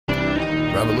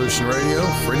Revolution Radio,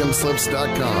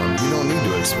 freedomslips.com. You don't need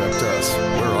to expect us.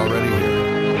 We're already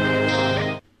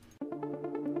here.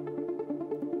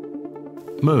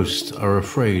 Most are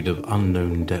afraid of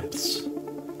unknown depths,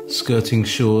 skirting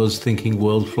shores thinking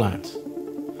world flat,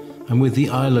 and with the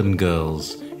island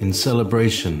girls in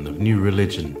celebration of new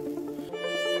religion.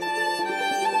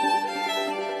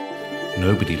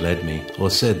 Nobody led me or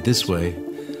said this way.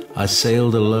 I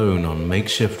sailed alone on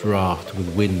makeshift raft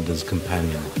with wind as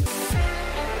companion.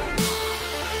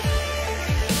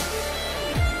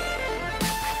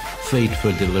 Fate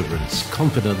for deliverance,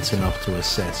 confidence enough to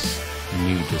assess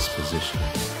new disposition.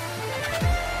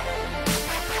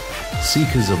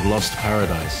 Seekers of lost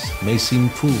paradise may seem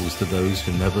fools to those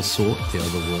who never sought the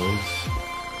other worlds.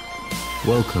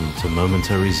 Welcome to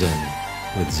Momentary Zen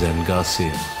with Zen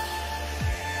Garcia.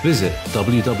 Visit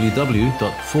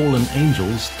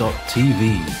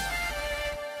www.fallenangels.tv.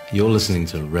 You're listening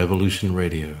to Revolution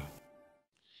Radio.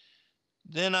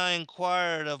 Then I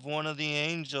inquired of one of the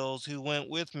angels who went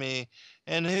with me,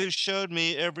 and who showed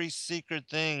me every secret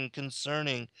thing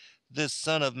concerning this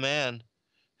Son of Man,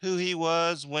 who he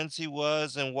was, whence he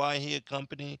was, and why he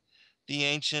accompanied the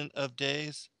Ancient of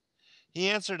Days. He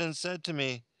answered and said to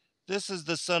me, This is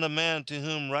the Son of Man to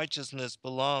whom righteousness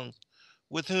belongs,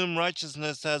 with whom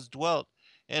righteousness has dwelt,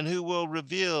 and who will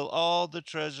reveal all the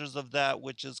treasures of that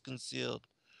which is concealed.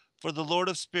 For the Lord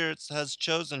of spirits has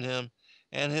chosen him,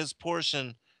 and his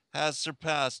portion has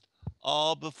surpassed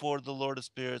all before the Lord of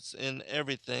spirits in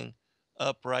everything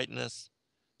uprightness.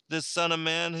 This Son of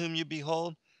Man whom you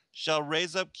behold shall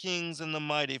raise up kings and the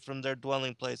mighty from their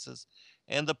dwelling places,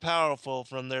 and the powerful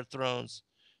from their thrones,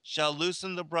 shall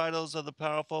loosen the bridles of the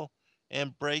powerful,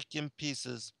 and break in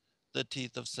pieces the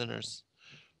teeth of sinners.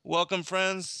 Welcome,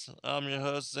 friends. I'm your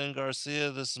host, Zen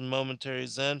Garcia. This is Momentary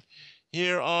Zen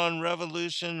here on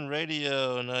Revolution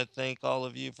Radio, and I thank all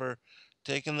of you for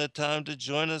taking the time to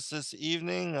join us this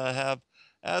evening. I have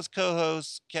as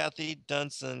co-host Kathy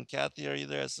Dunson. Kathy, are you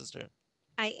there, sister?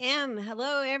 I am.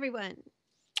 Hello, everyone.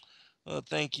 Well,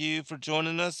 thank you for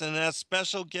joining us. And as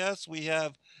special guests, we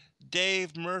have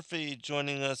Dave Murphy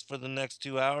joining us for the next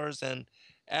 2 hours. And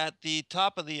at the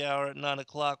top of the hour at 9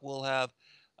 o'clock, we'll have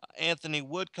Anthony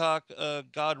Woodcock,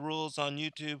 Godrules on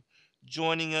YouTube,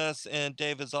 joining us. And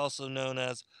Dave is also known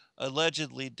as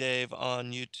Allegedly Dave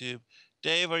on YouTube.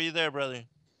 Dave, are you there, brother?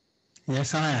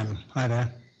 Yes, I am. Hi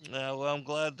there. Well, I'm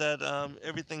glad that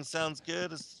everything sounds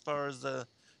good as far as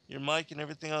your mic and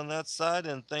everything on that side.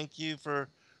 And thank you for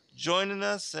joining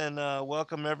us, and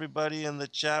welcome everybody in the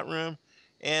chat room.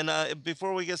 And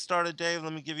before we get started, Dave,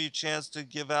 let me give you a chance to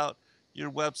give out your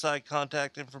website,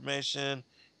 contact information,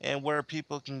 and where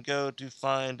people can go to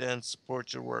find and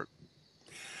support your work.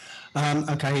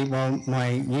 Okay, well,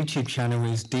 my YouTube channel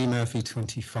is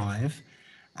dmurphy25,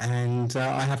 and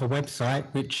I have a website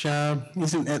which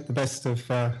isn't at the best of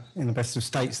in the best of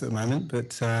states at the moment,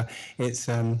 but it's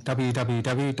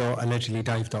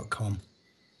www.allegedlydave.com.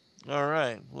 All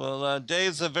right. Well,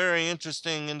 Dave's a very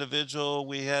interesting individual.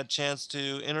 We had a chance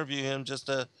to interview him just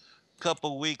a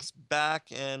couple weeks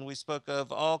back, and we spoke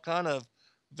of all kind of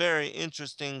very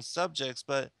interesting subjects.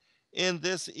 But in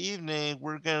this evening,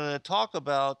 we're going to talk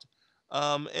about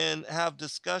and have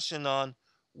discussion on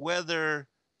whether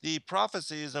the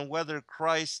prophecies and whether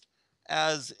Christ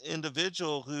as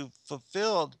individual who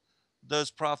fulfilled those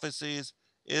prophecies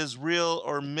is real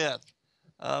or myth.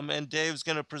 And Dave's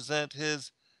going to present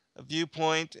his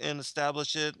viewpoint and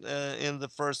establish it in the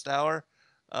first hour.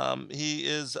 He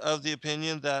is of the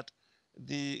opinion that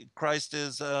the Christ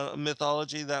is a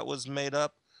mythology that was made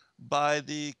up by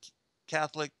the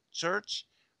Catholic Church.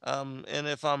 And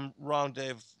if I'm wrong,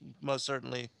 Dave, most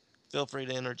certainly feel free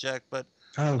to interject. But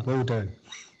will do.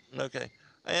 Okay.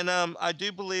 And I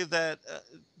do believe that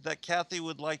that Kathy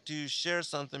would like to share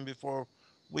something before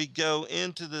we go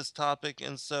into this topic.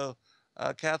 And so,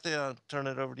 Kathy, I'll turn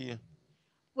it over to you.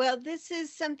 Well, this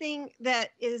is something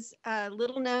that is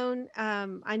little known.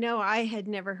 I know I had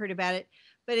never heard about it,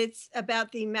 but it's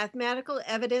about the mathematical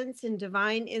evidence and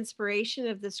divine inspiration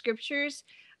of the scriptures.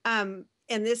 And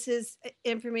this is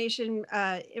information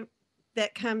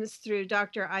that comes through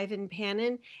Dr. Ivan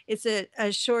Panin. It's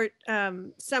a short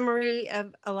summary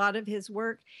of a lot of his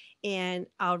work, and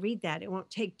I'll read that. It won't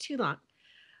take too long.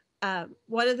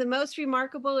 One of the most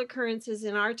remarkable occurrences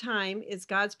in our time is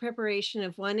God's preparation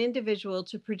of one individual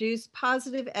to produce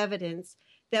positive evidence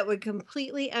that would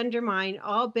completely undermine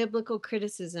all biblical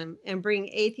criticism and bring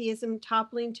atheism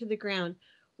toppling to the ground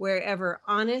wherever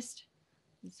honest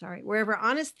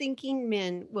thinking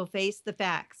men will face the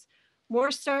facts.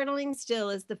 More startling still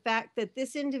is the fact that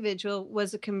this individual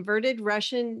was a converted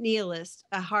Russian nihilist,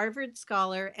 a Harvard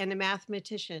scholar, and a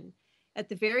mathematician. At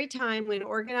the very time when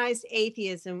organized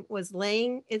atheism was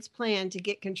laying its plan to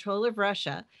get control of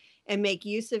Russia and make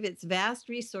use of its vast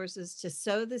resources to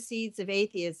sow the seeds of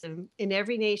atheism in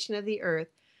every nation of the earth,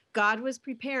 God was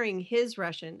preparing his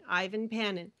Russian, Ivan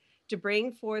Panin, to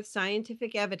bring forth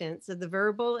scientific evidence of the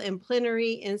verbal and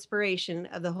plenary inspiration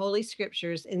of the Holy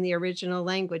Scriptures in the original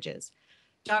languages.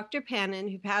 Dr. Panin,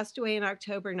 who passed away in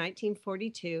October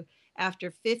 1942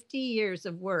 after 50 years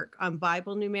of work on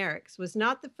Bible numerics, was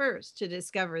not the first to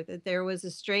discover that there was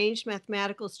a strange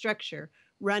mathematical structure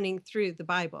running through the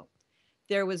Bible.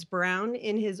 There was Brown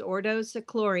in his Ordo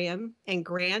Seclorum, and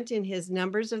Grant in his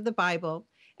Numbers of the Bible,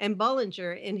 and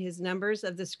Bullinger in his Numbers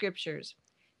of the Scriptures.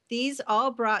 These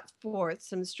all brought forth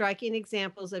some striking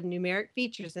examples of numeric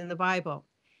features in the Bible.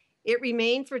 It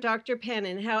remained for Dr.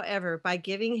 Panin, however, by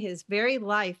giving his very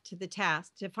life to the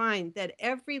task, to find that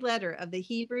every letter of the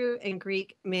Hebrew and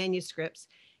Greek manuscripts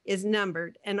is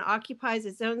numbered and occupies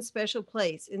its own special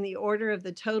place in the order of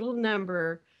the total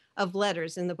number of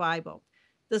letters in the Bible.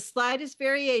 The slightest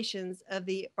variations of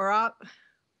the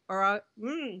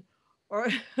orthography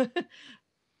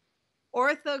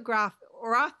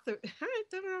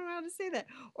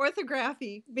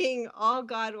being all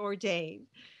God ordained.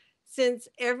 Since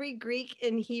every Greek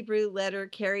and Hebrew letter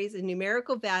carries a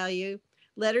numerical value,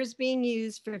 letters being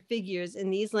used for figures in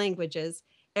these languages,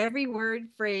 every word,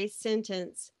 phrase,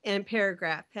 sentence, and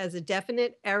paragraph has a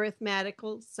definite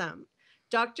arithmetical sum.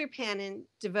 Dr. Panin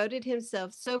devoted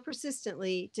himself so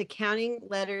persistently to counting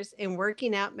letters and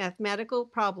working out mathematical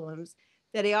problems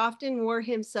that he often wore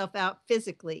himself out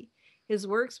physically. His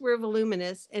works were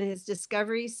voluminous and his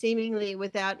discoveries seemingly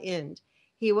without end.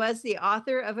 He was the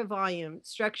author of a volume,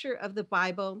 Structure of the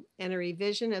Bible, and a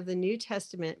revision of the New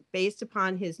Testament based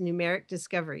upon his numeric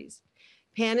discoveries.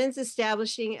 Panin's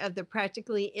establishing of the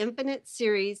practically infinite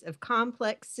series of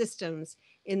complex systems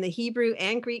in the Hebrew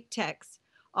and Greek texts,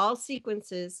 all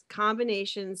sequences,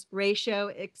 combinations, ratio,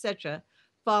 etc.,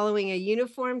 following a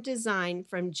uniform design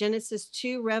from Genesis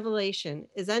to Revelation,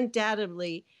 is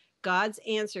undoubtedly God's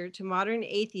answer to modern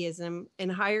atheism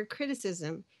and higher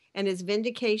criticism, and his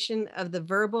vindication of the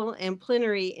verbal and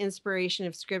plenary inspiration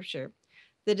of Scripture.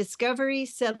 The discovery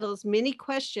settles many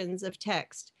questions of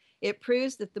text. It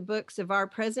proves that the books of our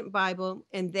present Bible,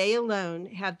 and they alone,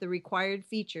 have the required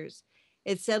features.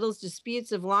 It settles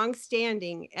disputes of long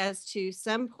standing as to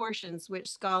some portions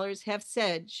which scholars have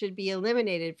said should be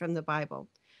eliminated from the Bible.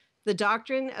 The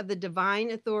doctrine of the divine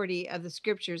authority of the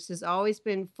Scriptures has always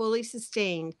been fully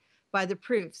sustained by the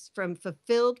proofs from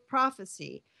fulfilled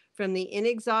prophecy, from the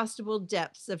inexhaustible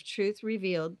depths of truth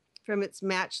revealed, from its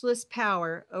matchless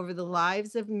power over the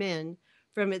lives of men,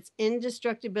 from its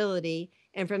indestructibility,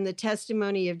 and from the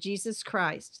testimony of Jesus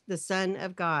Christ, the Son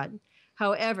of God.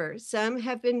 However, some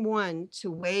have been won to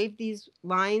wave these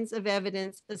lines of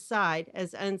evidence aside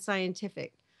as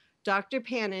unscientific. Dr.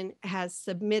 Panin has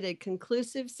submitted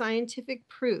conclusive scientific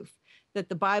proof that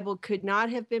the Bible could not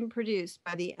have been produced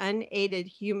by the unaided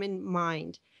human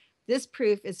mind. This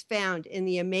proof is found in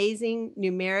the amazing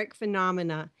numeric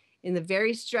phenomena in the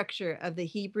very structure of the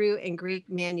Hebrew and Greek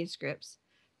manuscripts.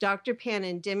 Dr.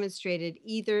 Panin demonstrated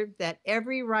either that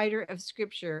every writer of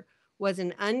Scripture was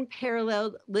an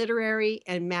unparalleled literary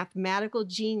and mathematical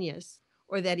genius,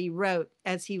 or that he wrote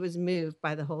as he was moved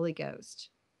by the Holy Ghost.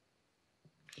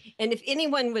 And if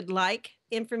anyone would like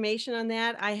information on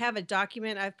that, I have a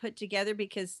document I've put together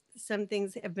because some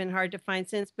things have been hard to find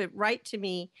since, but write to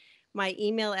me. My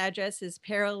email address is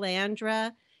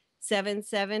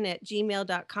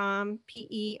perelandra77@gmail.com,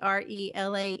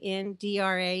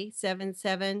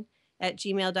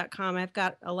 perelandra77@gmail.com. I've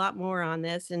got a lot more on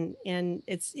this, and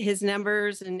it's his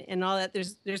numbers and all that.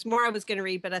 There's more I was going to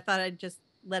read, but I thought I'd just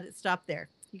let it stop there.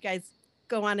 You guys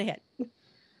go on ahead.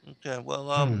 Okay,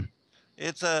 well,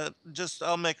 it's just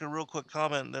I'll make a real quick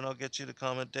comment, and then I'll get you to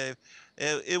comment, Dave.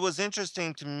 It was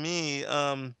interesting to me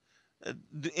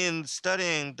in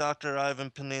studying Dr.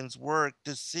 Ivan Panin's work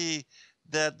to see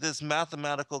that this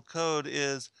mathematical code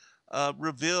is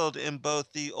revealed in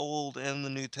both the Old and the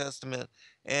New Testament,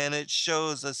 and it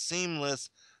shows a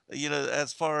seamless,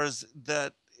 as far as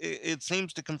that, it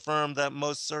seems to confirm that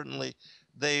most certainly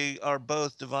they are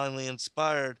both divinely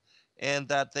inspired, and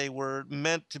that they were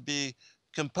meant to be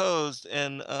composed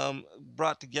and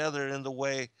brought together in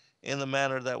the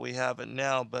manner that we have it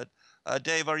now. But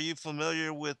Dave, are you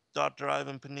familiar with Dr.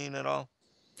 Ivan Panin at all?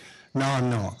 No,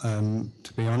 I'm not.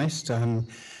 To be honest, I've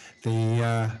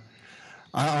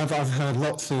heard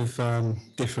lots of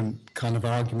different kind of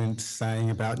arguments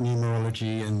saying about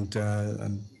numerology and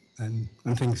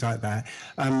things like that.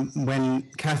 When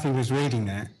Kathy was reading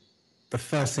that, the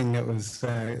first thing that was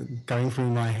going through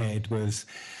my head was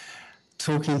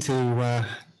talking to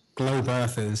globe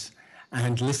earthers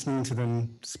and listening to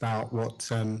them spout what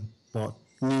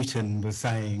Newton was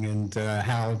saying and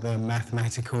how the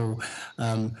mathematical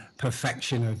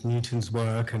perfection of Newton's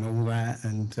work and all that,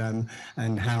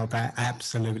 and how that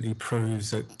absolutely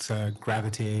proves that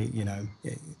gravity, you know,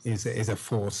 is a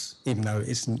force, even though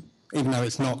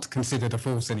it's not considered a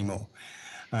force anymore.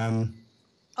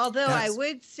 Although I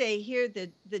would say here that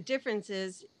the difference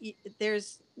is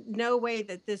there's no way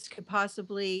that this could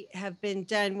possibly have been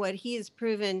done. What he has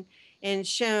proven and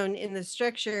shown in the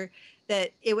structure,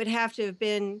 that it would have to have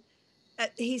been,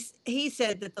 he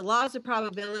said that the laws of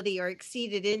probability are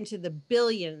exceeded into the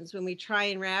billions when we try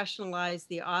and rationalize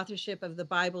the authorship of the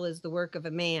Bible as the work of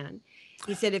a man.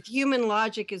 He said, if human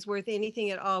logic is worth anything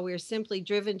at all, we're simply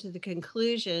driven to the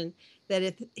conclusion that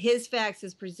if his facts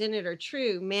as presented are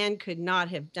true, man could not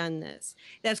have done this.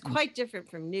 That's quite different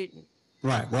from Newton.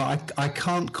 Right. Well, I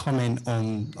can't comment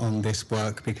on this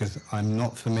work because I'm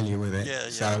not familiar with it. Yeah.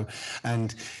 So,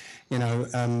 and, you know,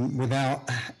 without,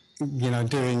 you know,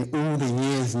 doing all the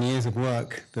years and years of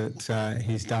work that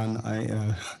he's done,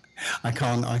 I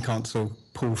can't sort of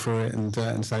pull through it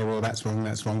and say, well, that's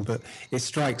wrong. But it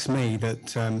strikes me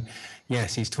that,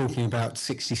 yes, he's talking about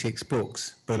 66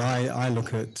 books, but I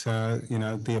look at, you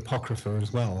know, the Apocrypha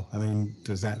as well. I mean,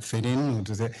 does that fit in, or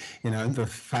does it, you know, the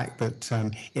fact that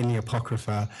in the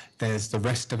Apocrypha there's the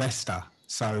rest of Esther.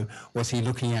 So was he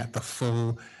looking at the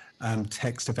full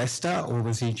text of Esther, or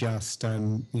was he just,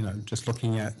 you know, just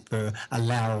looking at the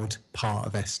allowed part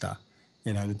of Esther?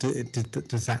 You know,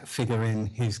 does that figure in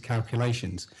his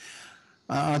calculations?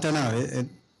 I don't know.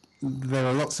 There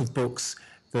are lots of books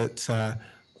that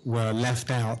were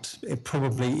left out,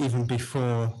 probably even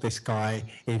before this guy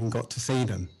even got to see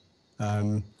them.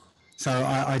 So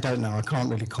I don't know. I can't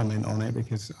really comment on it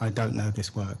because I don't know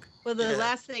this work. Well, the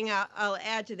last thing I'll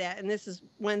add to that, and this is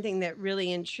one thing that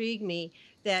really intrigued me,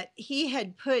 that he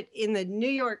had put in the New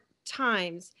York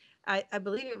Times, I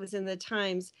believe it was in the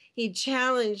Times, he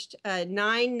challenged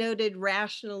 9 noted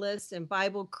rationalists and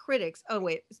Bible critics. Oh,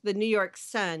 wait, the New York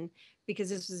Sun, because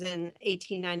this was in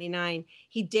 1899.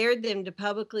 He dared them to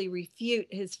publicly refute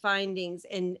his findings,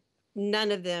 and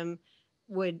none of them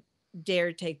would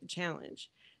dare take the challenge.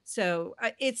 So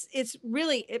it's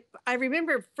really, I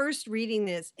remember first reading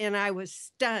this and I was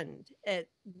stunned at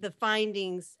the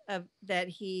findings that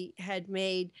he had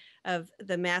made of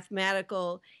the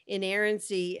mathematical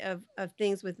inerrancy of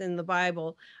things within the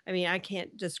Bible. I mean, I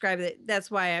can't describe it.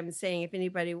 That's why I'm saying if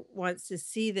anybody wants to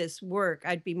see this work,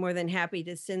 I'd be more than happy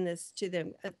to send this to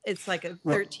them. It's like a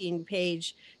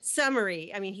 13-page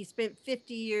summary. I mean, he spent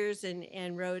 50 years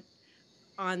and wrote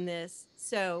on this.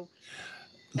 So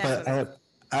that's but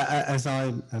as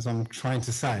I'm trying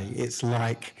to say, it's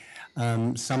like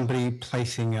somebody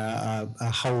placing a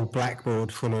whole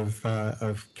blackboard full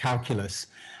of calculus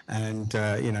and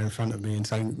you know, in front of me and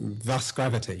saying, thus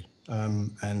gravity,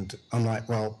 and I'm like,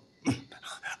 well,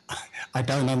 I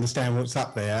don't understand what's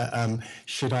up there.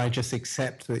 Should I just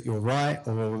accept that you're right,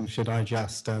 or should I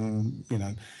just you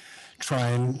know, try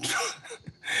and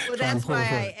well, that's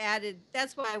why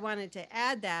that's why I wanted to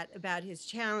add that about his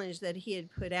challenge that he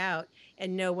had put out,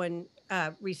 and no one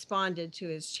responded to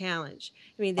his challenge.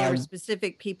 I mean, there were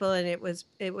specific people, and it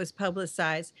was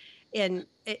publicized, and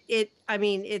I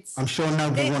mean, it's. I'm sure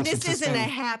nobody wanted this isn't a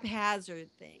haphazard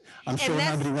thing. I'm sure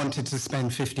nobody wanted to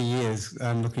spend 50 years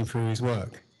looking through his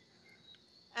work.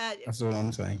 That's all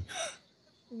I'm saying.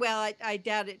 Well, I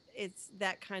doubt it's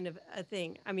that kind of a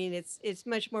thing. I mean, it's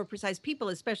much more precise. People,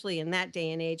 especially in that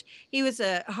day and age, he was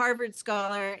a Harvard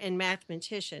scholar and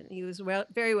mathematician. He was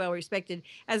very well respected.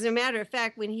 As a matter of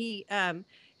fact, when he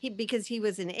because he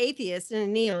was an atheist and a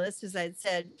nihilist, as I'd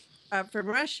said, from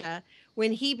Russia,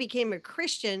 when he became a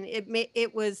Christian,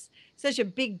 it was such a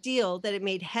big deal that it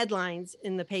made headlines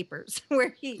in the papers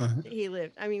where he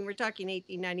lived. I mean, we're talking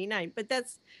 1899, but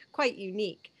that's quite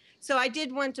unique. So I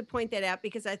did want to point that out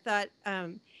because I thought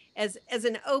as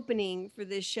an opening for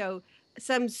this show,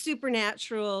 some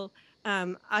supernatural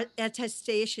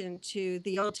attestation to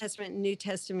the Old Testament and New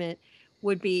Testament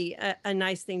would be a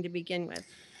nice thing to begin with.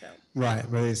 So. Right,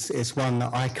 but it's one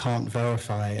that I can't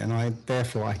verify, and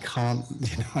therefore I can't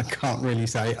really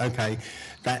say, okay,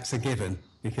 that's a given,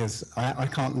 because I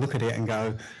can't look at it and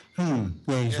go,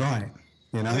 yeah, he's right.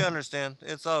 You know, we understand.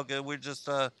 It's all good. We just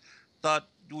thought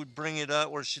we'd bring it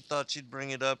up, or she thought she'd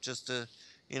bring it up just to,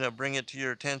 you know, bring it to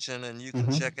your attention, and you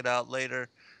can check it out later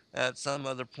at some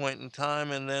other point in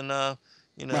time, and then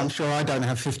you know. Well, I'm sure I don't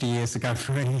have 50 years to go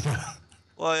through it either.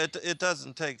 Well, it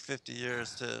doesn't take 50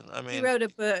 years to. I mean, he wrote a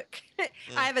book. Yeah.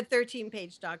 I have a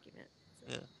 13-page document.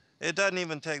 So. Yeah, it doesn't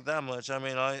even take that much. I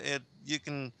mean, you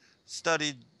can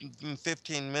studied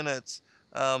 15 minutes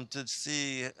to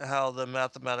see how the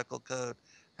mathematical code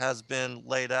has been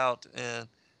laid out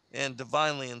and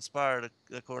divinely inspired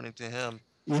according to him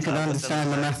You can within the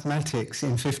understand the text. mathematics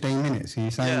in 15 minutes. Are you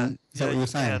Yeah, saying, is that yeah, what you're you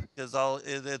saying? can, because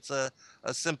it's a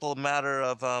simple matter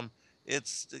of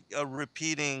it's a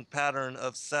repeating pattern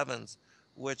of sevens,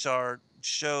 which are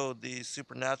show the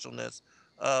supernaturalness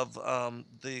of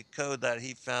the code that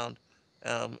he found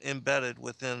embedded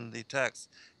within the text.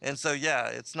 And so, yeah,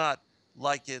 it's not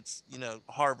like it's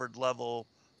Harvard level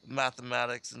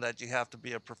mathematics and that you have to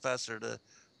be a professor to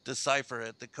decipher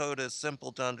it. The code is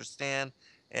simple to understand,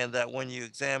 and that when you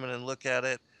examine and look at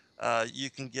it, you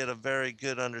can get a very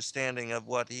good understanding of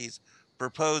what he's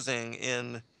proposing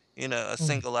in a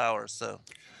single hour. So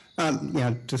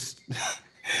Yeah, just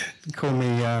call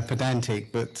me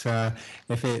pedantic, but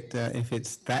if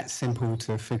it's that simple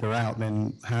to figure out,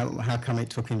 then how come it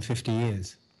took him 50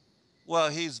 years? well,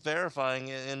 he's verifying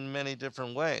it in many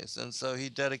different ways, and so he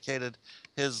dedicated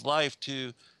his life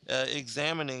to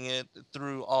examining it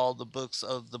through all the books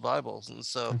of the Bibles, and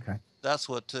so Okay. that's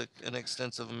what took an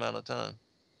extensive amount of time.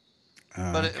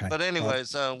 Okay. But Well,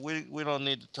 anyways, we don't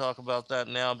need to talk about that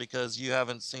now because you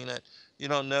haven't seen it, you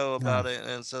don't know no. about it,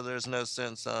 and so there's no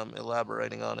sense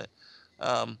elaborating on it.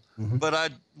 Um, Hmm. but I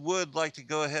would like to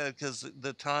go ahead because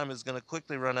the time is going to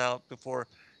quickly run out before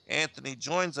Anthony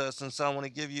joins us, and so I want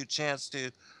to give you a chance to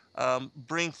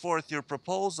bring forth your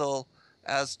proposal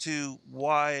as to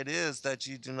why it is that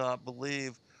you do not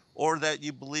believe, or that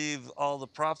you believe all the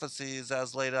prophecies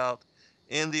as laid out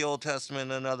in the Old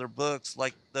Testament and other books,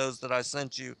 like those that I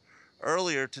sent you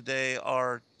earlier today,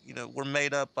 are were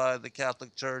made up by the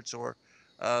Catholic Church, or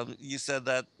you said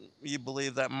that you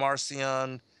believe that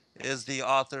Marcion is the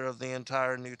author of the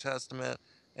entire New Testament,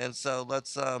 and so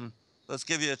let's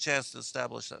give you a chance to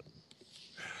establish that.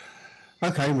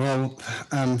 Okay. Well,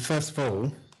 first of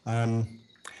all,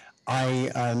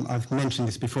 I've mentioned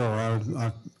this before.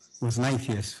 I was an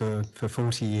atheist for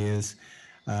 40 years,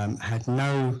 had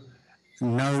no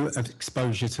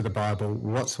exposure to the Bible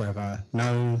whatsoever,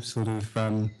 no sort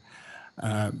of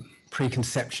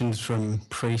preconceptions from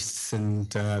priests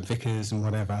and vicars and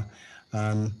whatever.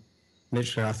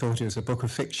 Literally, I thought it was a book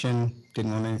of fiction,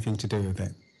 didn't want anything to do with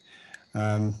it.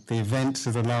 The events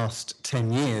of the last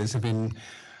 10 years have been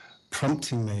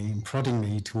prompting me and prodding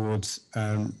me towards,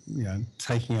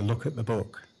 taking a look at the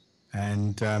book.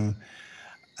 And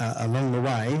along the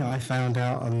way, I found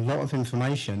out a lot of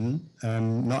information,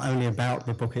 not only about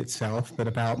the book itself, but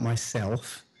about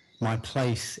myself, my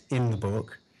place in the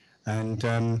book,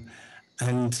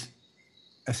 and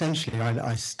essentially,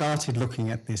 I started looking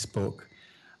at this book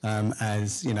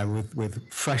as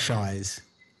with fresh eyes,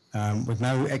 with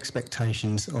no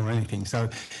expectations or anything. So,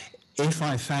 if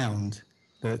I found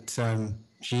that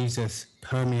Jesus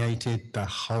permeated the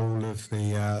whole of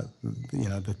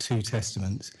the two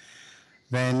testaments,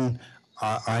 then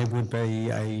I would be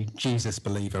a Jesus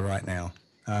believer right now.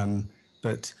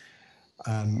 But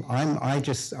I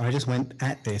just went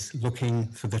at this looking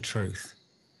for the truth.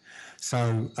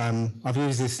 So I've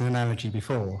used this analogy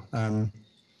before.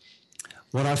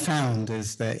 What I found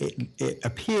is that it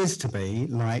appears to be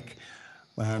like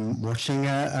watching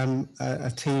a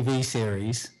TV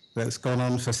series that's gone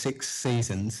on for 6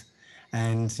 seasons,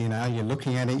 and you're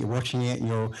looking at it, you're watching it,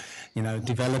 you're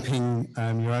developing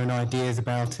your own ideas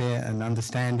about it and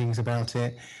understandings about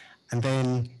it, and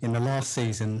then in the last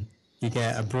season you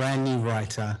get a brand new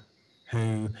writer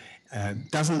who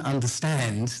doesn't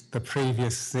understand the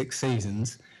previous 6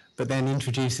 seasons, but then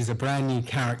introduces a brand new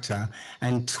character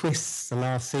and twists the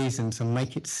last season to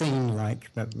make it seem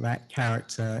like that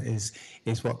character is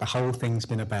what the whole thing's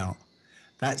been about.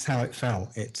 That's how it felt.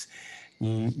 It's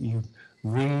you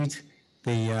read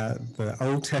the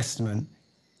Old Testament.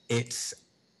 It's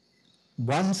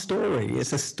one story.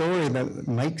 It's a story that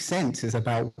makes sense. It's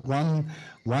about one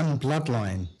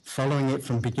bloodline, following it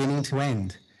from beginning to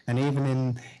end. And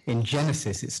even in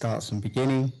Genesis, it starts from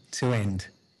beginning to end,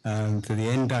 to the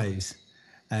end days.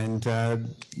 And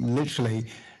literally,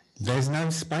 there's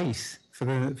no space for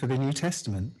the New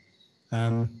Testament.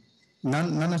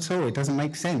 None at all. It doesn't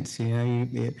make sense.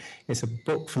 It's a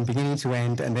book from beginning to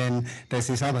end, and then there's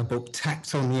this other book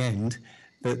tacked on the end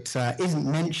that isn't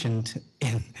mentioned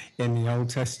in the Old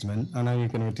Testament. I know you're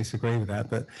going to disagree with that,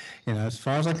 but as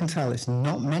far as I can tell, it's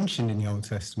not mentioned in the Old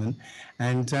Testament.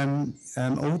 And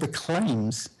all the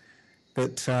claims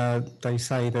that they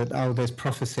say that there's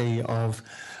prophecy of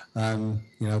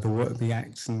the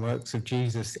acts and works of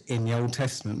Jesus in the Old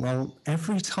Testament. Well,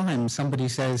 every time somebody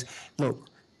says, "Look,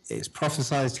 it's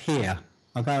prophesied here,"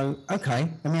 I go, "Okay,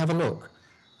 let me have a look,"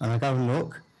 and I go and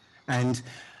look, and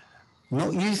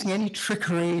not using any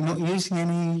trickery, not using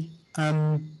any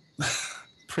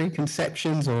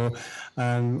preconceptions or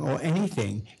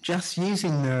anything, just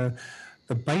using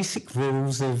the basic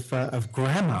rules of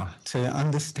grammar to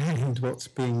understand what's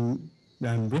being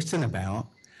written about.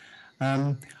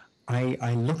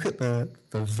 I look at the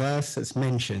verse that's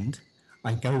mentioned.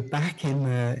 I go back in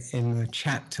the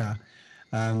chapter.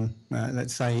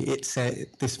 Let's say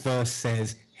this verse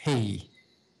says he.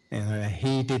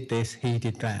 He did this, he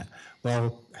did that.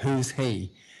 Well, who's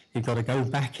he? You've got to go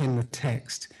back in the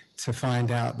text to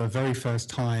find out the very first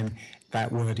time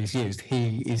that word is used.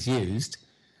 He is used,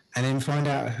 and then find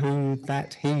out who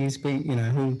that he is being,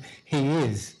 who he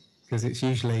is, because it's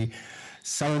usually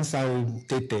so-and-so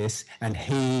did this, and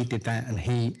he did that, and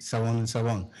he, so on and so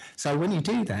on. So when you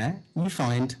do that, you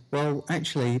find, well,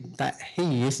 actually, that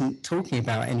he isn't talking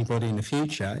about anybody in the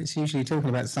future. It's usually talking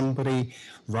about somebody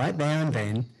right there and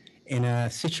then in a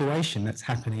situation that's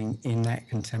happening in that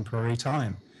contemporary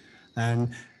time.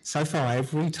 And so far,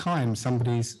 every time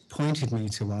somebody's pointed me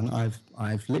to one,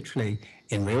 I've literally,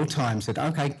 in real time, said,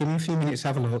 okay, give me a few minutes,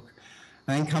 have a look,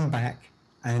 and then come back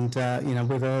and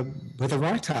with a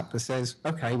write-up that says,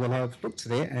 okay, well, I've looked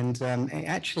at it, and it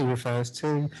actually refers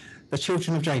to the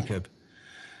children of Jacob.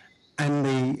 And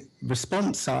the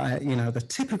response, the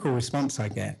typical response I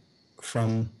get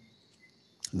from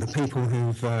the people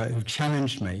who've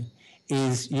challenged me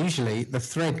is usually the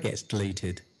thread gets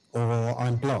deleted or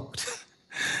I'm blocked,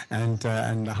 and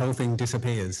the whole thing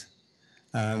disappears.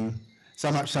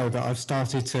 So much so that I've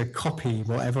started to copy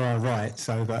whatever I write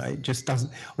so that it just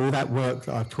doesn't, all that work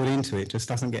that I've put into it just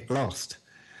doesn't get lost.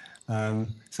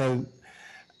 So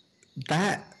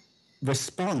that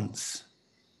response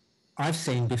I've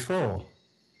seen before.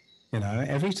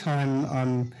 Every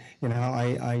time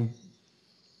I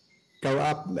go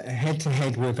up head to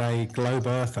head with a globe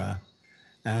earther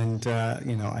and,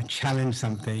 I challenge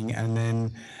something and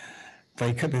then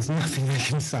there's nothing they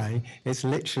can say. It's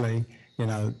literally,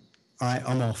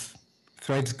 I'm off.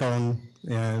 Thread's gone.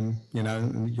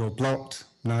 You're blocked.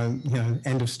 No,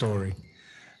 end of story.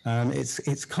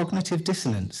 It's cognitive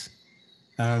dissonance.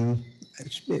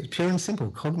 It's pure and simple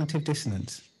cognitive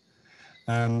dissonance.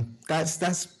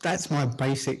 That's my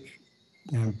basic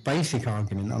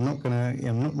argument. I'm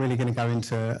not really going to go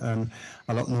into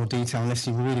a lot more detail unless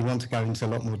you really want to go into a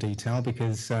lot more detail,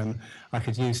 because I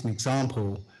could use an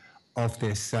example of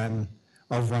this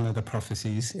of one of the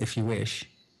prophecies if you wish.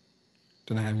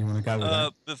 Don't know how you want to go with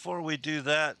that. Before we do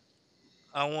that,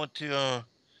 I want to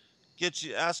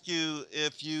ask you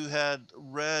if you had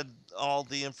read all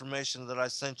the information that I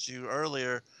sent you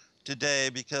earlier today,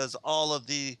 because all of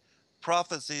the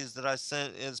prophecies that I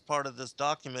sent is part of this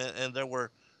document, and there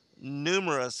were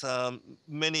numerous,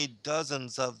 many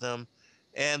dozens of them,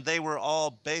 and they were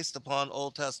all based upon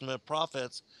Old Testament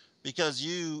prophets. Because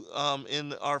you,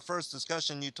 in our first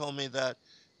discussion, you told me that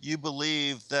you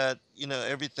believe that,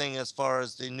 everything as far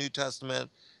as the New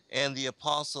Testament and the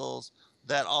apostles,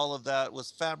 that all of that was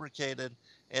fabricated,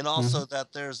 and also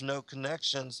that there's no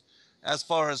connections as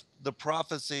far as the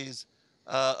prophecies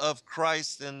of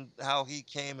Christ and how he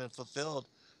came and fulfilled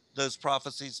those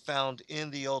prophecies found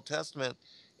in the Old Testament.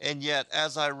 And yet,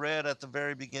 as I read at the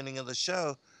very beginning of the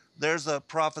show, there's a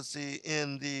prophecy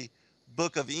in the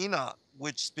book of Enoch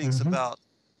which speaks about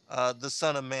the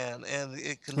Son of Man, and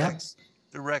it connects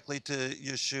directly to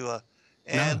Yeshua.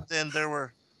 And then there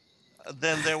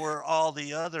were all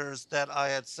the others that I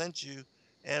had sent you.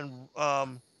 And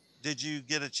did you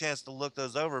get a chance to look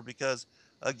those over? Because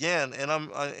again, and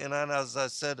as I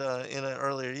said in an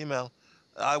earlier email,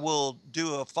 I will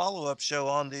do a follow-up show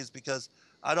on these, because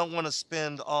I don't want to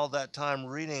spend all that time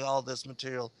reading all this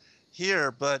material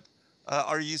here. But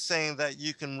are you saying that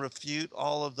you can refute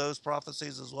all of those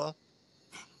prophecies as well?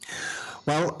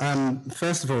 Well,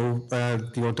 first of all,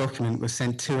 your document was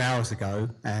sent 2 hours ago,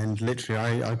 and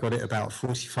literally I got it about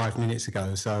 45 minutes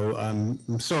ago. So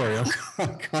I'm sorry, I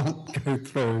can't go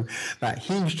through that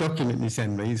huge document you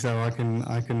sent me, so I can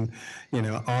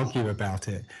argue about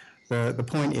it. The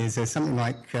point is, there's something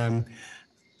like,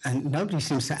 and nobody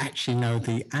seems to actually know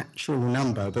the actual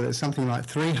number, but it's something like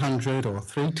 300 or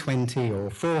 320 or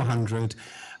 400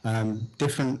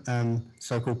 different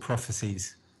so-called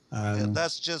prophecies. Yeah,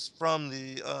 that's just from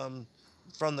the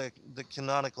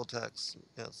canonical text.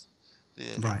 Yes.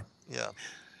 Right. Yeah.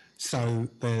 So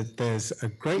there's a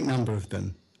great number of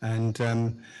them, and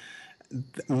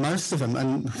most of them,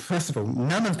 and first of all,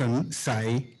 none of them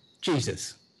say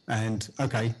Jesus. And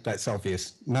okay, that's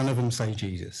obvious. None of them say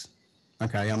Jesus.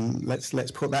 Okay,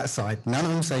 let's put that aside. None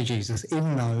of them say Jesus,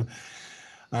 even though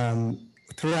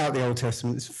throughout the Old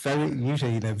Testament,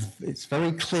 it's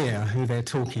very clear who they're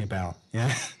talking about.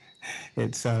 Yeah.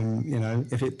 It's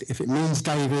if it means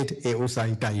David, it will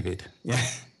say David. Yeah.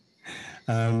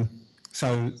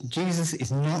 So Jesus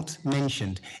is not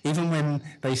mentioned. Even when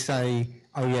they say,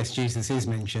 oh yes, Jesus is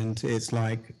mentioned, it's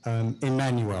like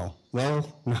Emmanuel. Well,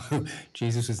 no,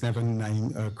 Jesus was never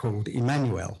called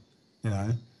Emmanuel, you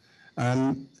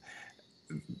know.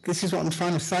 This is what I'm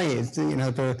trying to say is,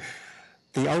 the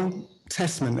Old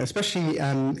Testament, especially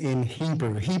in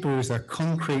Hebrew, Hebrew is a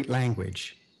concrete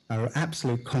language, an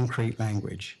absolute concrete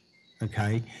language,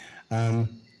 okay?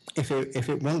 If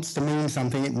it wants to mean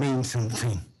something, it means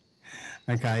something.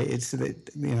 Okay, it's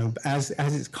as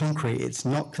it's concrete, it's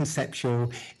not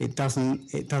conceptual. It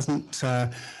doesn't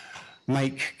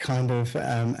make kind of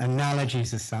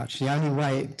analogies as such. The only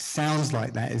way it sounds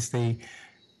like that is the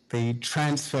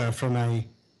transfer from a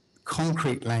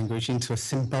concrete language into a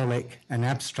symbolic and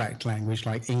abstract language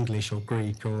like English or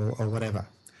Greek or whatever.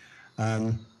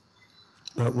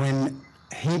 But when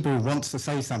Hebrew wants to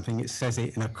say something, it says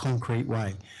it in a concrete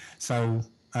way. So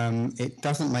it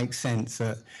doesn't make sense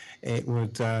that it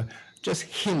would just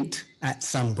hint at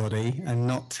somebody and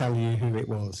not tell you who it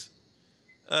was.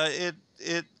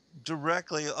 It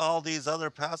directly, all these other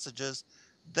passages,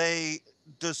 they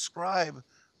describe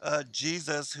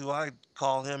Jesus, who I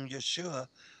call him Yeshua,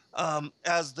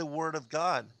 as the Word of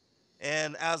God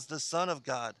and as the Son of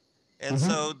God. And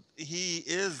so he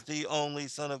is the only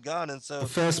Son of God. And The so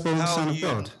firstborn how Son do of you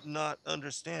God. not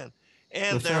understand? The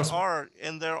And first.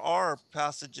 there are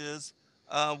passages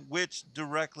which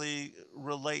directly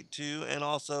relate to and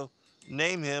also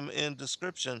name him in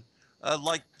description.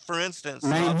 Like for instance,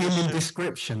 I'll Name him just in show.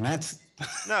 description. That's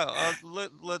No,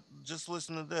 just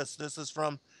listen to this. This is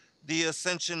from the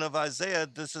Ascension of Isaiah.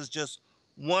 This is just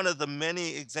one of the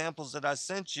many examples that I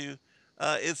sent you.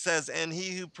 It says, "And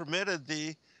he who permitted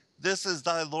thee, this is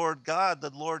thy Lord God,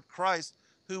 the Lord Christ,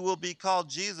 who will be called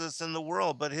Jesus in the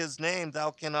world, but his name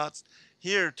thou cannot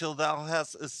hear till thou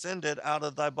hast ascended out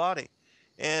of thy body."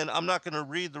 And I'm not going to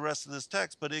read the rest of this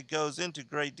text, but it goes into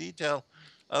great detail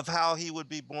of how he would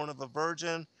be born of a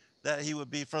virgin, that he would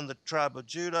be from the tribe of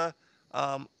Judah,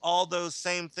 all those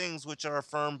same things which are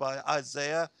affirmed by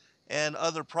Isaiah and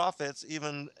other prophets,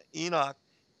 even Enoch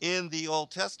in the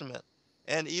Old Testament,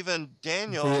 and even the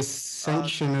Daniel.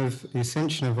 ascension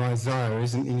of Isaiah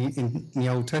isn't in the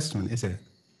Old Testament, is it?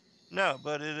 No,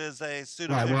 but it is a Right.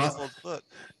 pseudepigraphal book.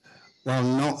 Well,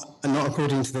 not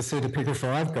according to the pseudepigrapha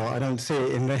I've got. I don't see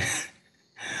it in there.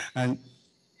 And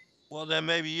Well, then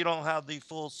maybe you don't have the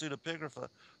full pseudepigrapha.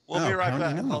 We'll be right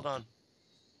apparently back. not. Hold on.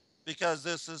 Because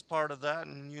this is part of that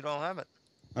and you don't have it.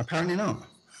 Apparently not.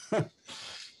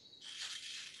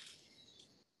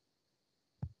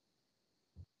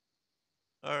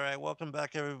 All right, welcome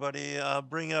back, everybody.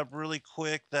 Bring up really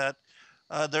quick that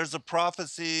there's a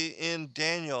prophecy in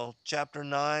Daniel chapter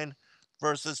 9,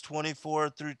 verses 24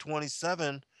 through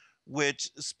 27, which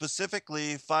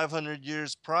specifically 500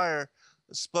 years prior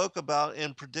spoke about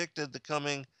and predicted the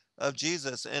coming of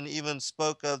Jesus and even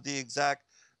spoke of the exact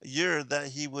year that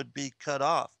he would be cut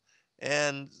off.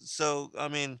 And so, I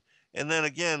mean, and then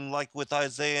again, like with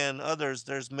Isaiah and others,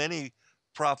 there's many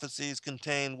prophecies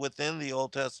contained within the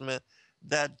Old Testament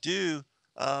that do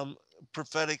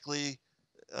prophetically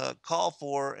call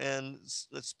for and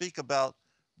speak about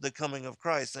the coming of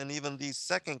Christ and even the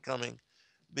second coming,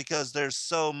 because there's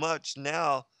so much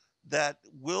now that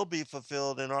will be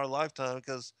fulfilled in our lifetime.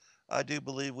 Because I do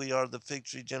believe we are the fig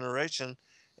tree generation,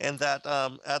 and that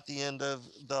at the end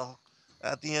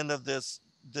of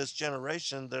this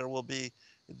generation, there will be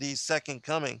the second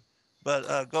coming.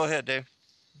 But go ahead, Dave.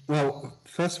 Well,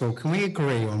 first of all, can we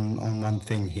agree on one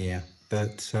thing here,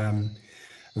 that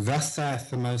thus saith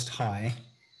the Most High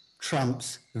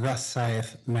trumps thus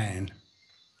saith man?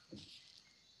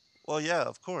 Well, yeah,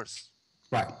 of course.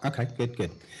 Right, okay,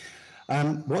 good.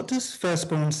 What does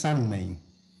firstborn son mean?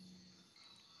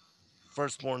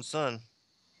 Firstborn son.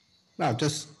 No,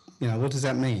 just, what does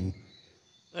that mean?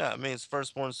 Yeah, it means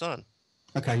firstborn son.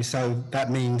 Okay, so that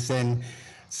means then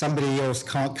somebody else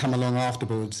can't come along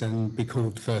afterwards and be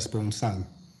called firstborn son.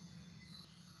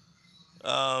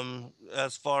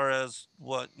 As far as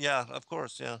what? Yeah, of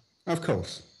course, yeah. Of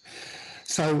course.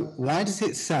 So why does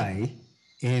it say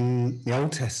in the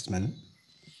Old Testament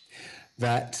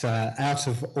that out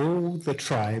of all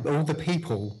the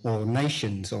people or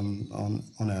nations on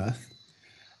earth,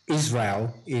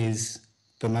 Israel is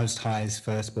the Most High's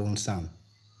firstborn son?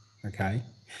 Okay.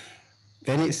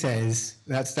 Then it says,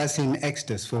 that's in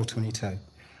Exodus 4:22.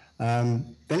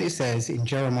 Then it says in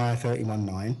Jeremiah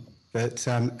 31:9 that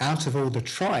out of all the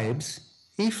tribes,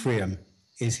 Ephraim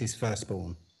is his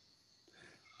firstborn.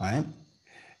 Right?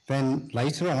 Then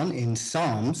later on in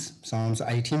Psalms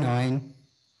 89,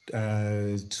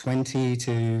 20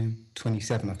 to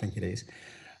 27, I think it is.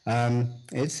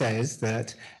 It says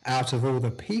that out of all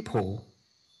the people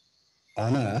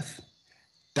on earth,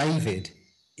 David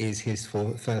is his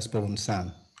firstborn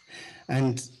son.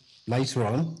 And later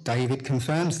on, David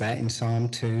confirms that in Psalm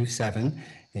 2:7.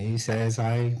 He says,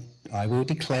 I will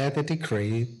declare the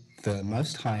decree, the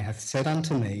Most High hath said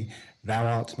unto me, thou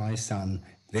art my son,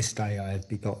 this day I have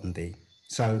begotten thee.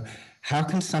 So how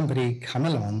can somebody come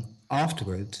along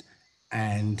afterwards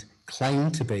and claim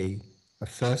to be a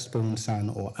firstborn son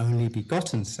or only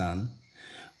begotten son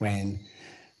when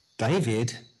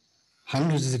David,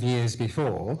 hundreds of years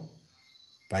before,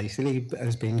 basically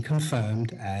has been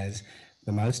confirmed as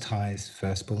the Most High's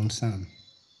firstborn son?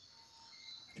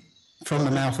 From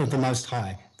the mouth of the Most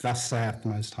High, thus saith the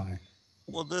Most High.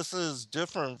 Well, this is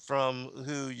different from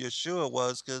who Yeshua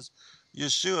was, because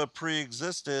Yeshua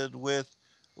pre-existed with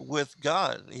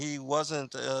God. He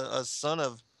wasn't a son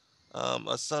of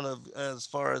as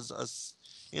far as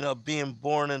being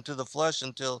born into the flesh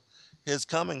until his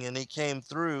coming, and he came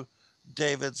through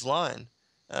David's line,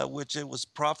 which it was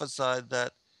prophesied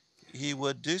that he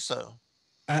would do so.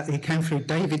 He came through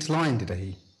David's line, did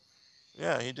he?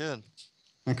 Yeah, he did.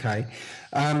 Okay.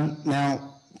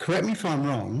 Now, correct me if I'm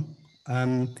wrong.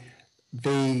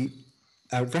 The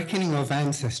reckoning of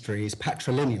ancestry is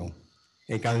patrilineal.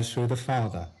 It goes through the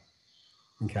father.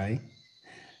 Okay.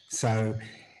 So,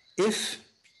 if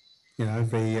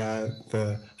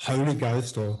the Holy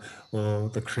Ghost or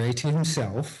the Creator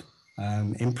Himself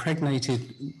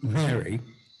impregnated Mary,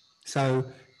 so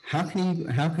how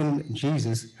can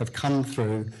Jesus have come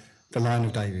through the line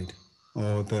of David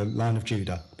or the line of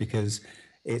Judah? Because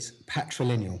it's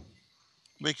patrilineal.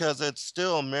 Because it's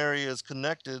still Mary is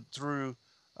connected through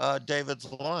David's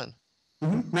line.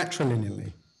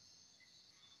 Matrilineally.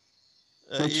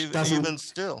 Even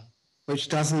still. Which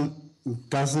doesn't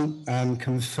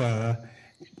confer,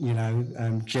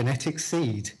 genetic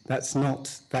seed. That's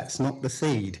not the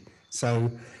seed.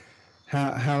 So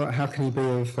how can he be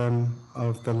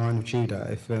of the line of Judah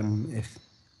if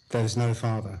there's no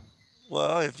father?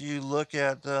 Well, if you look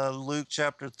at Luke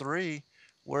chapter 3,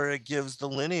 where it gives the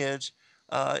lineage,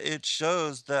 it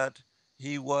shows that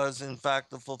he was in fact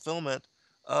the fulfillment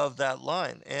of that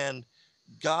line. And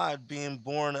God, being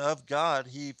born of God,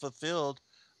 he fulfilled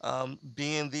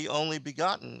being the only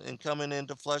begotten and coming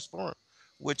into flesh form,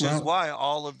 which is why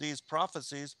all of these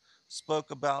prophecies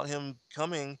spoke about him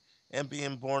coming and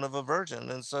being born of a virgin.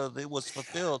 And so it was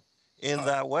fulfilled in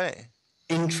that way.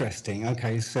 Interesting.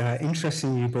 Okay, so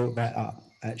interesting you brought that up,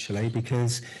 actually,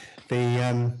 because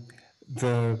the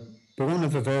born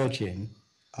of a virgin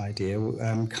idea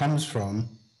comes from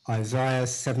Isaiah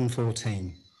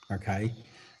 7:14. Okay,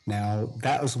 now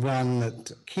that was one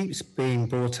that keeps being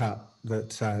brought up.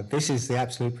 That this is the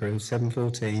absolute proof.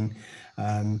 7:14.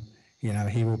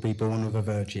 He will be born of a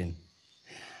virgin.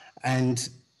 And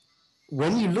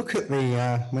when you look at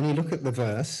the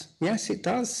verse, yes, it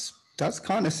does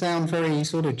kind of sound very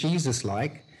sort of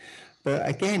Jesus-like. But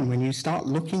again, when you start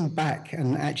looking back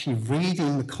and actually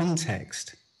reading the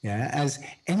context, as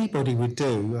anybody would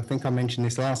do, I think I mentioned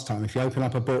this last time, if you open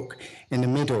up a book in the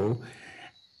middle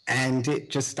and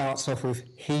it just starts off with,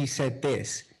 he said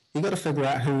this, you've got to figure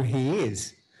out who he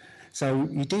is. So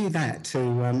you do that to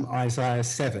Isaiah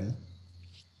 7,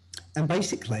 and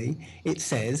basically it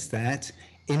says that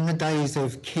in the days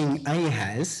of King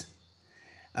Ahaz,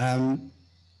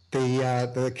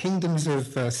 the kingdoms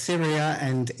of Syria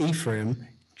and Ephraim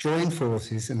joined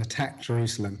forces and attacked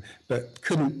Jerusalem, but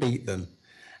couldn't beat them.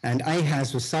 And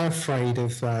Ahaz was so afraid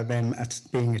of them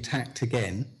being attacked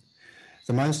again,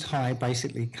 the Most High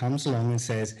basically comes along and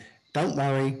says, "Don't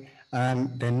worry,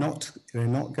 they're not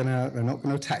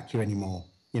gonna attack you anymore.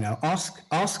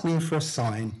 Ask me for a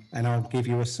sign, and I'll give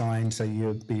you a sign, so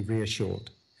you'll be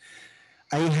reassured."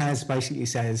 Ahaz basically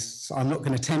says, "I'm not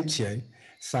going to tempt you."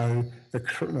 So the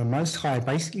Most High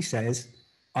basically says,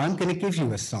 "I'm going to give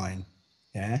you a sign.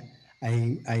 A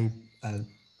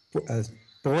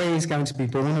boy is going to be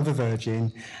born of a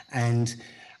virgin, and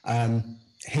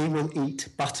he will eat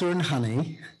butter and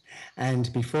honey,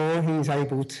 and before he is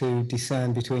able to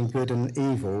discern between good and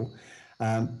evil,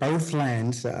 both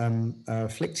lands that are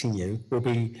afflicting you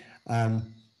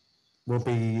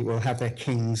will have their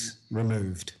kings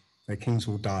removed. Their kings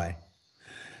will die."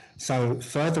 So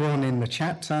further on in the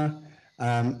chapter,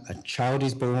 a child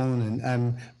is born,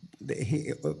 and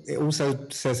it also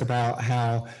says about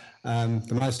how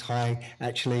the Most High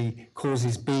actually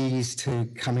causes bees to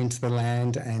come into the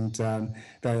land, and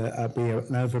there'll be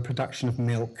an overproduction of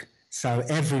milk. So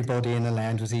everybody in the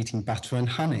land was eating butter and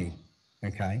honey.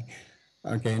 Okay,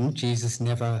 again, Jesus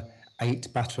never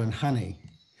ate butter and honey.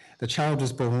 the child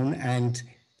was born, and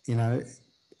you know,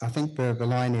 I think the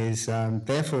line is,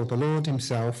 therefore the Lord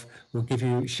himself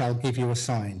shall give you a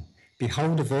sign.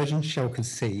 Behold, a virgin shall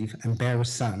conceive and bear a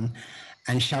son,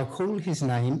 and shall call his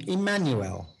name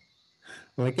Emmanuel.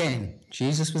 Well, again,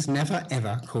 Jesus was never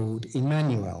ever called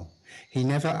Emmanuel. He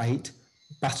never ate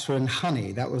butter and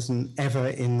honey. That wasn't ever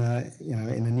in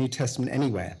the New Testament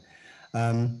anywhere.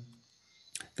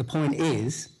 The point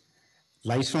is,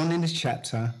 later on in this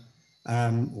chapter,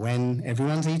 when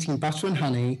everyone's eating butter and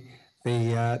honey,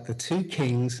 the two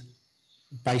kings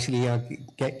basically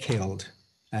get killed,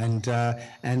 and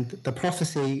the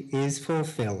prophecy is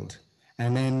fulfilled.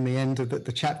 And then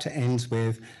the chapter ends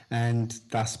with, and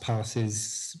thus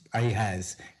passes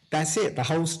Ahaz. That's it. The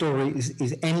whole story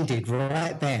is ended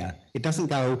right there. It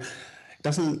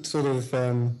doesn't sort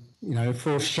of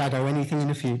foreshadow anything in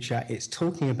the future. It's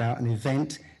talking about an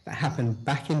event that happened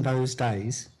back in those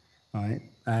days, right?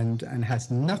 And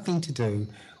has nothing to do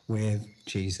with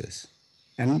Jesus.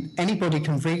 And anybody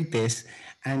can read this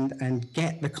and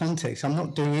get the context. I'm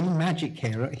not doing any magic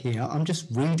here. I'm just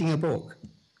reading a book.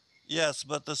 Yes,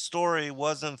 but the story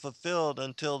wasn't fulfilled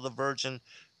until the virgin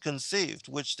conceived,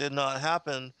 which did not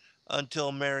happen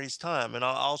until Mary's time. And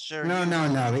I'll share No, you.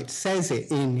 no. It says it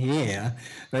in here.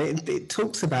 It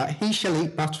talks about he shall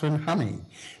eat butter and honey.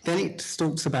 Then it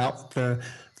talks about the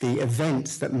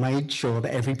events that made sure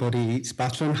that everybody eats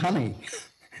butter and honey.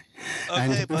 Okay,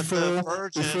 And but the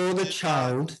virgin before the did not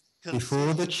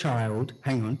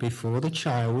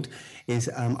child is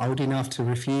old enough to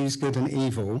refuse good and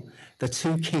evil, the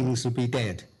two kings will be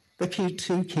dead. The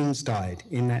two kings died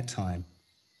in that time.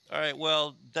 All right,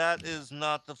 well, that is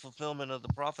not the fulfillment of the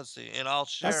prophecy. And I'll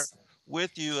share That's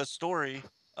with you a story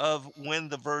of when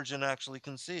the virgin actually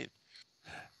conceived.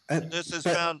 This is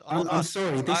but found, hold I'm on.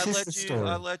 sorry. This is the I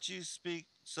story. let you speak,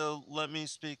 so let me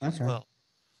speak as Okay. well.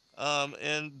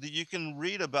 You can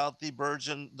read about the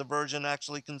virgin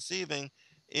actually conceiving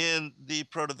in the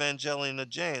Protevangelion of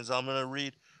James. I'm going to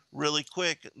read really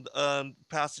quick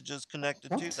passages connected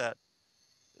to What? that.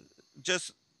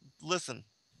 Just listen.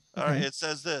 All right, Okay. it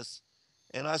says this.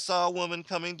 And I saw a woman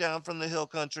coming down from the hill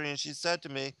country, and she said to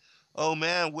me, O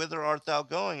man, whither art thou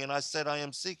going? And I said, I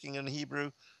am seeking an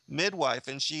Hebrew midwife.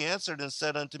 And she answered and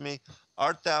said unto me,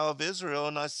 Art thou of Israel?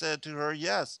 And I said to her,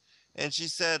 Yes. And she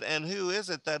said, And who is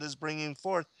it that is bringing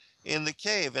forth in the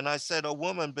cave? And I said, A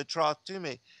woman betrothed to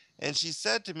me. And she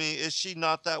said to me, Is she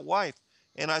not that wife?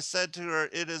 And I said to her,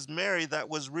 It is Mary that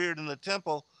was reared in the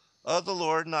temple of the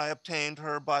Lord, and I obtained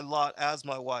her by lot as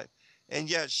my wife. And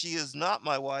yet she is not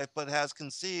my wife, but has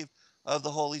conceived of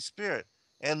the Holy Spirit.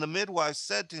 And the midwife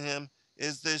said to him,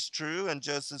 Is this true? And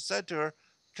Joseph said to her,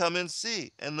 Come and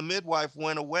see. And the midwife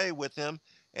went away with him,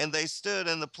 and they stood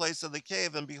in the place of the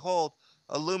cave, and behold,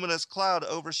 a luminous cloud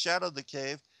overshadowed the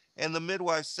cave. And the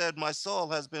midwife said, My soul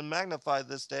has been magnified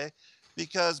this day,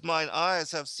 because mine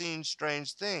eyes have seen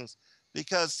strange things,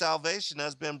 because salvation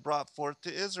has been brought forth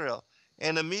to Israel.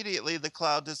 And immediately the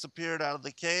cloud disappeared out of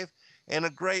the cave, and a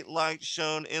great light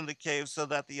shone in the cave so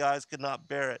that the eyes could not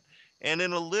bear it. And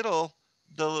in a little,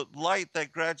 the light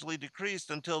that gradually decreased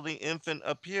until the infant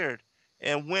appeared,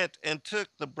 and went and took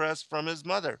the breast from his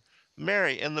mother,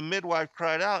 Mary. And the midwife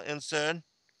cried out and said,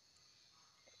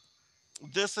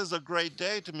 This is a great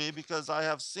day to me, because I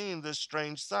have seen this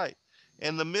strange sight.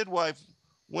 And the midwife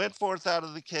went forth out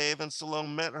of the cave, and Salome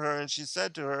met her, and she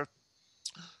said to her,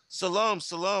 Salome,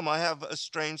 Salome, I have a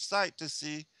strange sight to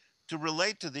see, to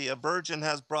relate to thee. A virgin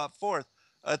has brought forth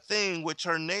a thing which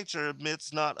her nature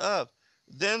admits not of.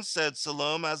 Then said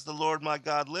Salome, As the Lord my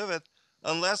God liveth,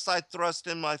 unless I thrust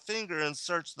in my finger and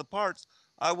search the parts,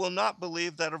 I will not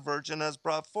believe that a virgin has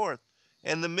brought forth.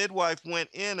 And the midwife went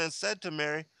in and said to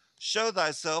Mary, Show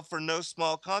thyself, for no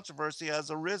small controversy has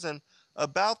arisen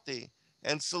about thee.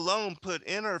 And Salome put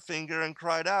in her finger and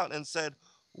cried out and said,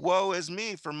 Woe is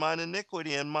me for mine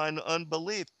iniquity and mine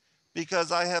unbelief,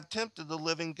 because I have tempted the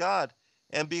living God.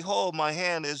 And behold, my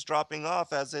hand is dropping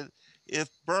off as if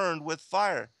burned with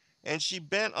fire. And she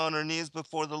bent on her knees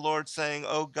before the Lord, saying,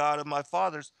 O God of my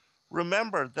fathers,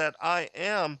 remember that I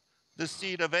am the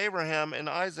seed of Abraham and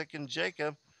Isaac and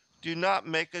Jacob. Do not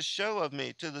make a show of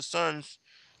me to the sons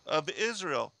of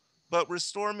Israel, but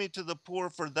restore me to the poor,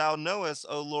 for thou knowest,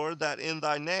 O Lord, that in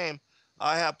thy name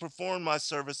I have performed my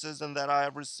services, and that I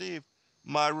have received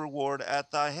my reward at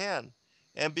thy hand.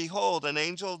 And behold, an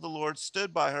angel of the Lord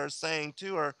stood by her, saying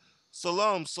to her,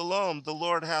 Salome, Salome, the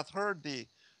Lord hath heard thee.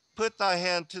 Put thy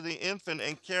hand to the infant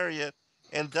and carry it,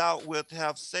 and thou wilt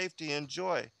have safety and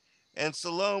joy. And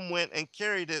Salome went and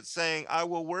carried it, saying, I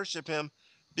will worship him,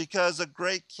 because a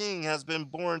great king has been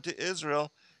born to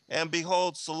Israel. And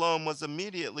behold, Salome was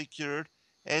immediately cured,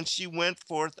 And she went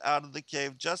forth out of the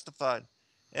cave justified.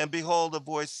 And behold, a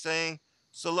voice saying,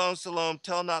 Salom, Salom,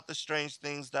 tell not the strange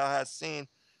things thou hast seen,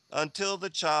 until the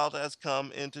child has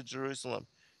come into Jerusalem.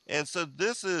 And so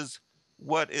this is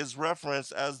what is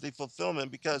referenced as the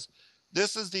fulfillment, because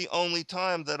this is the only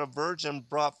time that a virgin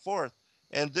brought forth.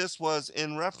 And this was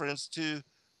in reference to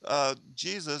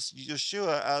Jesus,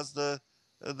 Yeshua, as the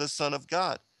Son of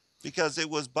God, because it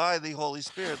was by the Holy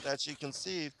Spirit that she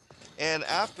conceived. And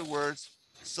afterwards,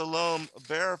 Salome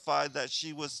verified that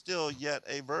she was still yet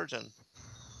a virgin.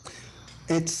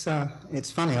 It's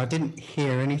funny. I didn't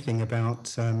hear anything about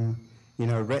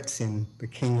Retzin, the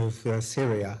king of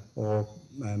Syria, or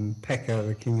Pekah,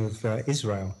 the king of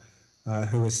Israel,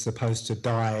 who was supposed to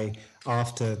die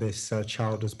after this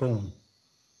child was born.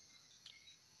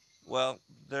 Well,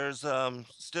 there's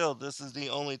still, this is the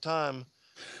only time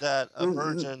that a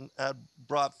virgin had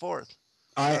brought forth.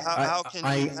 So how can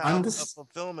you have a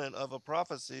fulfillment of a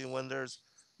prophecy when there's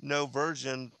no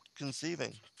virgin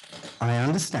conceiving? I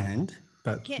understand,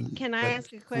 but can I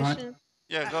ask a question?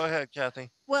 Yeah, go ahead, Kathy.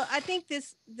 Well, I think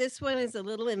this one is a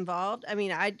little involved. I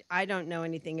mean, I don't know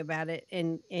anything about it,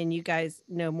 and you guys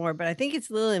know more, but I think it's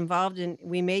a little involved, and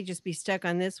we may just be stuck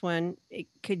on this one.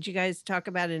 Could you guys talk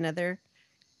about another?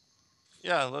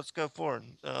 Yeah, let's go forward.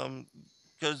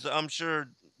 Because I'm sure,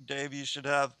 Dave, you should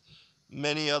have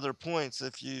many other points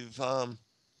if you've have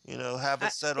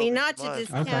it settled. I mean, not to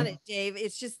discount it, Dave.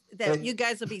 It's just that you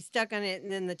guys will be stuck on it,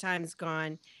 and then the time's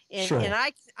gone. And sure. And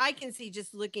I can see,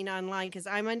 just looking online, because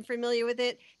I'm unfamiliar with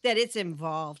it, that it's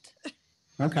involved.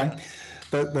 Okay,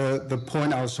 but the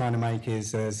point I was trying to make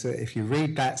is if you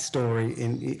read that story,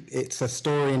 it's a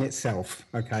story in itself.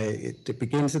 Okay, it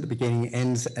begins at the beginning,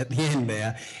 ends at the end.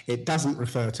 There, it doesn't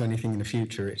refer to anything in the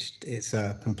future. It's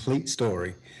a complete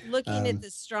story. Looking at the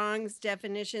Strong's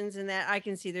definitions and that, I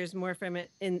can see there's more from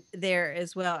it in there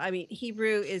as well. I mean,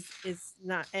 Hebrew is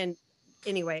not. And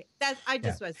anyway, that I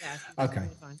just was asking. Okay.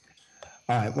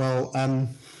 All right. Well,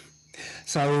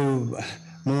 so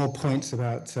more points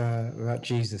about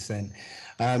Jesus then.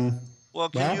 Well,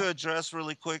 can you address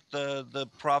really quick the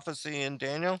prophecy in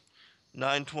Daniel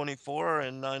 9:24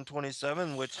 and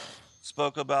 9:27, which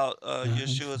spoke about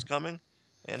Yeshua's coming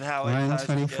and how it ties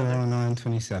together? 9:24,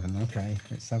 9:27. Okay,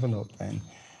 let's have a look then.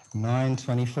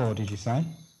 9:24, did you say?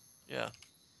 Yeah.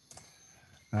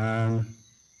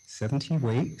 70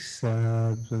 weeks.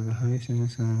 A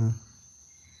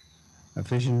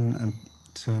vision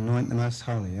to anoint the Most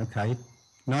Holy. Okay.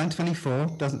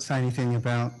 9:24 doesn't say anything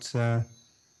about,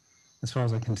 as far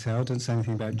as I can tell, doesn't say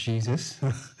anything about Jesus.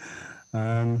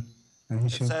 It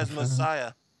says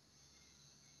Messiah.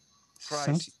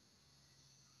 Christ.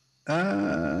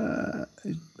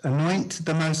 Anoint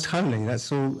the Most Holy.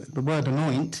 That's all. The word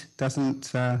anoint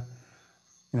doesn't,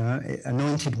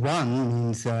 anointed one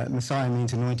means, Messiah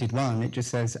means anointed one. It just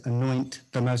says anoint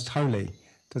the Most Holy. It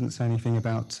doesn't say anything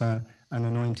about an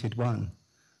anointed one.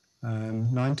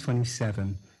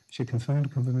 9:27. Should confirm.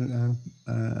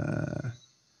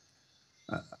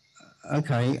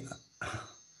 Okay.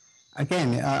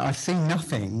 Again, I've seen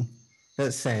nothing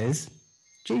that says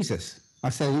Jesus. I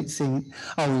say seen.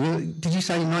 Oh, did you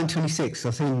say 9:26?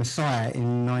 I've seen Messiah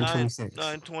in 9:26.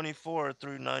 9:24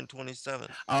 through 9:27.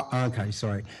 Okay,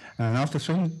 sorry. And after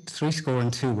three score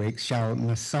and 2 weeks shall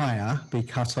Messiah be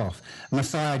cut off.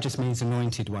 Messiah just means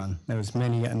anointed one. There was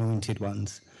many anointed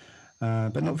ones,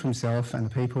 but not for himself and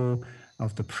the people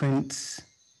of the prince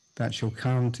that shall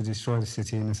come to destroy the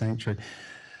city and the sanctuary.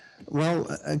 Well,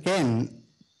 again,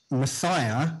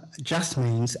 Messiah just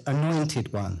means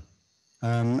anointed one.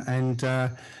 And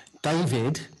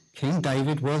David, King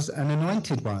David, was an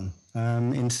anointed one.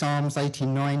 In Psalms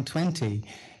 89:20,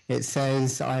 it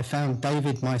says, I found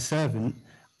David my servant,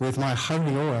 with my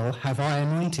holy oil have I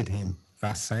anointed him.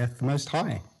 Thus saith the Most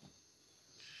High.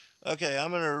 Okay, I'm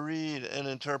going to read an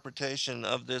interpretation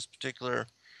of this particular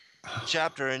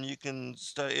chapter, and you can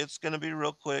study. It's going to be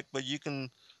real quick, but you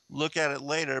can look at it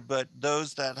later. But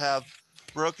those that have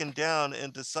broken down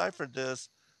and deciphered this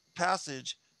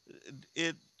passage,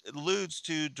 it alludes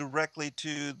to directly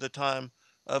to the time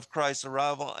of Christ's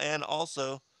arrival and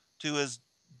also to his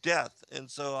death.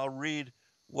 And so I'll read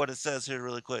what it says here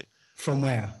really quick. From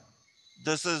where?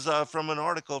 This is from an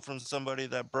article from somebody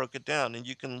that broke it down, and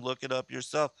you can look it up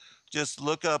yourself. Just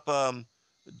look up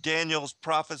Daniel's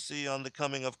prophecy on the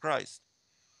coming of Christ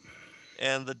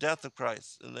and the death of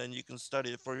Christ, and then you can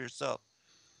study it for yourself.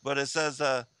 But it says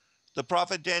the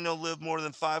prophet Daniel lived more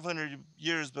than 500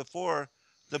 years before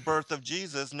the birth of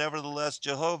Jesus. Nevertheless,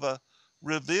 Jehovah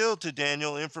revealed to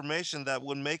Daniel information that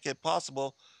would make it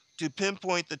possible to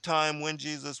pinpoint the time when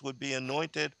Jesus would be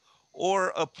anointed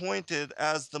or appointed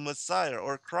as the Messiah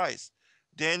or Christ.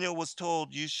 Daniel was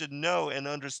told, you should know and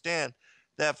understand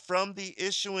that from the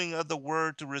issuing of the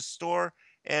word to restore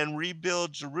and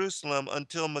rebuild Jerusalem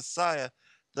until Messiah,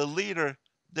 the leader,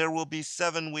 there will be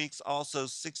 7 weeks, also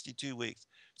 62 weeks.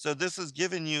 So this is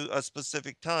giving you a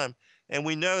specific time. And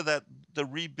we know that the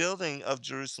rebuilding of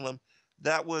Jerusalem,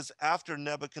 that was after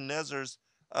Nebuchadnezzar's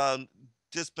um,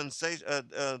 dispensation,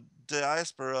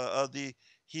 diaspora of the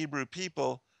Hebrew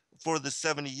people for the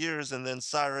 70 years, and then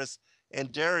Cyrus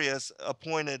and Darius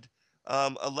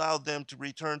allowed them to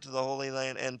return to the Holy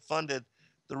Land and funded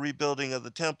the rebuilding of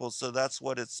the temple. So that's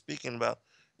what it's speaking about.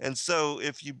 And so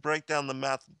if you break down the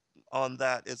math on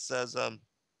that, it says,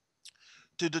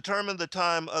 to determine the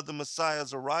time of the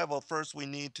Messiah's arrival, first we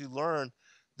need to learn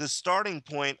the starting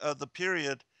point of the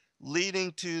period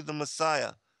leading to the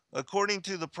Messiah. According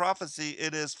to the prophecy,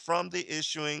 it is from the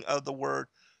issuing of the word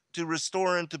to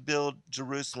restore and to build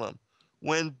Jerusalem.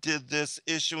 When did this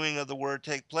issuing of the word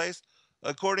take place?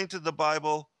 According to the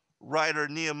Bible writer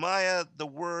Nehemiah, the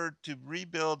word to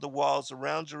rebuild the walls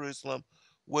around Jerusalem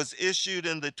was issued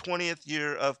in the 20th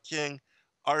year of King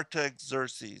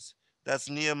Artaxerxes. That's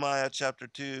Nehemiah chapter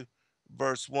 2,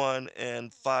 verse 1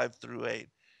 and 5 through 8.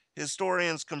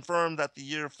 Historians confirm that the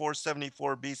year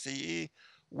 474 BCE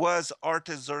was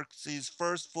Artaxerxes'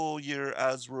 first full year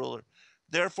as ruler.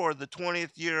 Therefore, the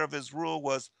 20th year of his rule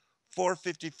was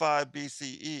 455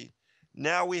 BCE.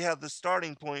 Now we have the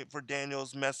starting point for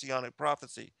Daniel's messianic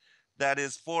prophecy, that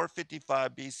is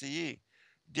 455 BCE.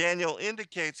 Daniel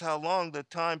indicates how long the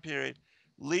time period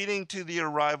leading to the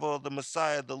arrival of the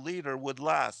Messiah, the leader, would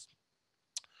last.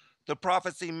 The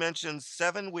prophecy mentions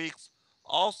 7 weeks,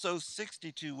 also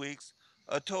 62 weeks,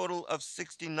 a total of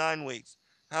 69 weeks.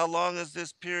 How long is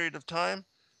this period of time?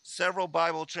 Several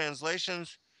Bible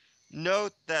translations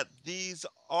note that these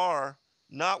are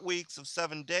not weeks of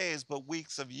 7 days, but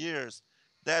weeks of years.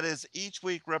 That is, each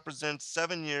week represents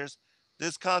 7 years.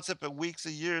 This concept of weeks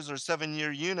of years or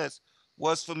 7-year units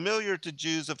was familiar to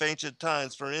Jews of ancient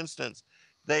times. For instance,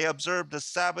 they observed a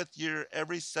Sabbath year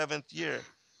every 7th year.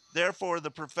 Therefore,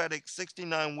 the prophetic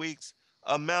 69 weeks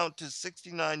amount to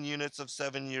 69 units of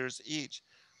 7 years each,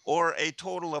 or a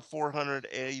total of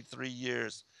 483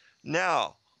 years.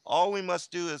 Now, all we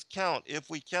must do is count. If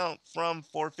we count from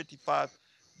 455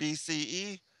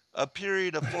 BCE, a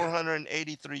period of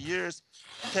 483 years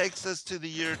takes us to the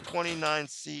year 29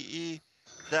 CE.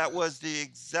 That was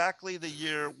exactly the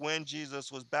year when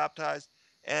Jesus was baptized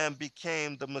and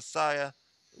became the Messiah.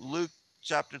 Luke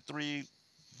chapter 3,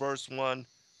 verse 1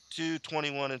 to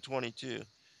 21 and 22.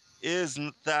 Is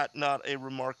that not a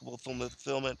remarkable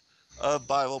fulfillment of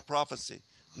Bible prophecy?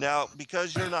 Now,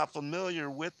 because you're not familiar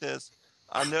with this,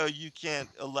 I know you can't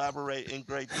elaborate in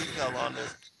great detail on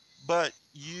this, but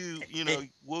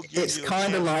we'll give It's you a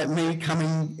kind of chance. like me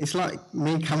coming. It's like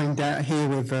me coming down here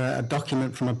with a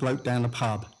document from a bloke down the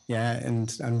pub, yeah,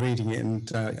 and reading it,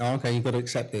 and okay, you've got to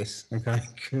accept this, okay,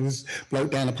 because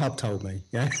bloke down the pub told me,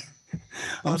 yeah. I'm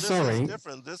Well, this is sorry.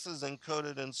 different. This is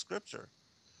encoded in scripture.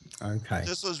 Okay.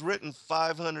 This was written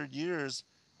 500 years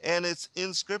and it's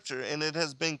in scripture, and it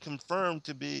has been confirmed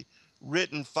to be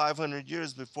written 500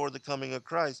 years before the coming of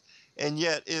Christ, and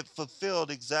yet it fulfilled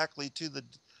exactly to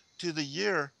the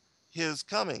year his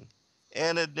coming,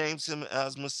 and it names him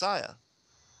as Messiah.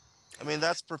 I mean,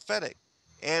 that's prophetic,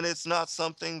 and it's not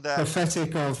something that.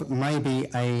 Prophetic of maybe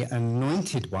a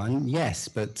anointed one, yes,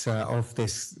 but of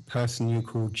this person you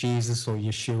call Jesus or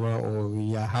Yeshua or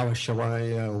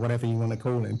Yahushua or whatever you want to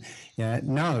call him, yeah,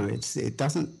 no, it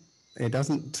doesn't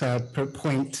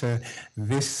point to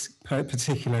this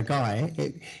particular guy.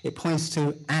 It points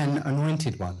to an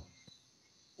anointed one.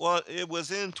 Well, it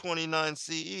was in 29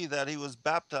 CE that he was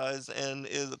baptized, and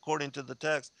is, according to the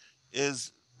text,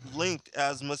 is linked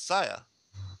as Messiah.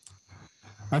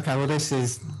 Okay, well, this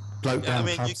is bloke Yeah, I down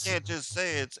the mean, pub. you can't just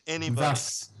say it's anybody.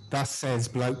 Thus says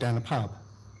bloke down the pub.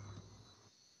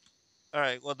 All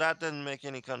right, well, that doesn't make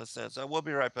any kind of sense. I will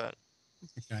be right back.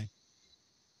 Okay.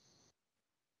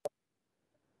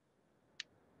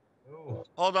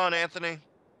 Hold on, Anthony.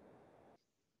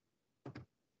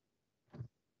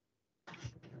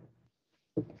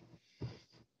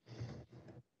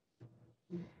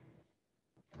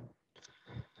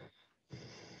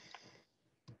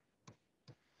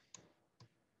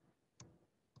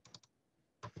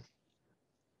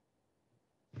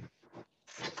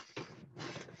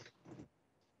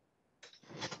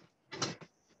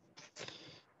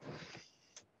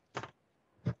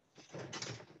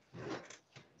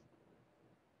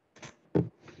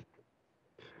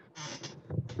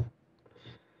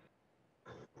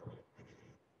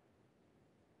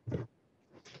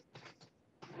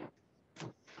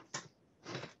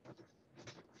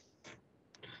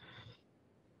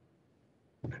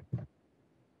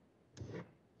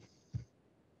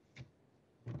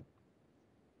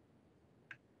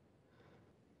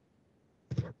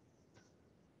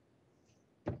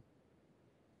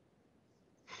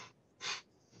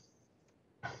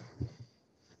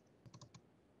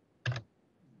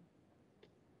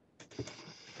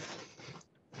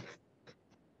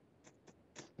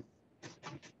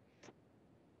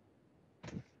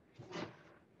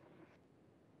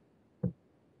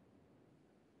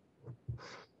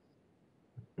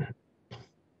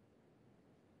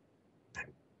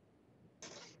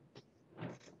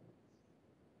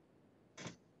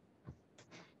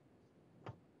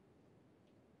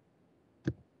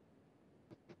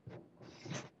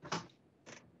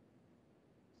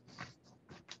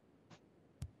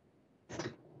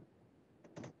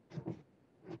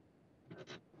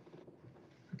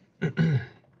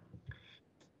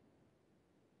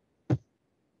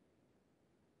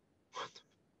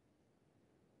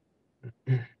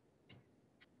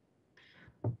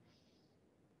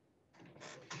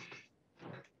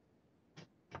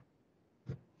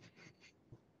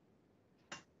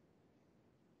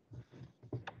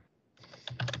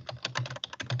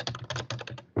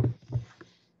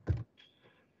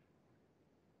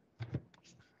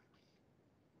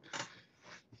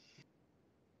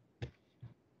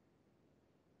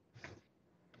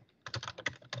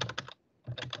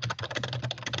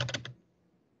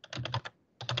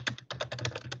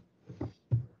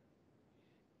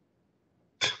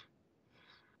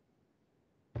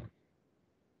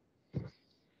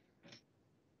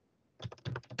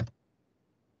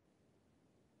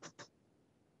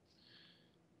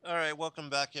 All right, welcome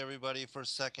back, everybody, for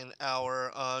second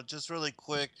hour. Just really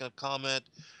quick, a comment.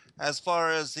 As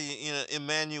far as the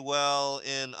Emmanuel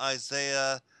in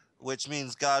Isaiah, which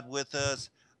means God with us,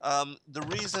 the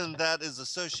reason that is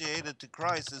associated to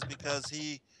Christ is because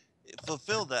he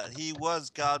fulfilled that. He was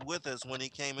God with us when he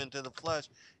came into the flesh,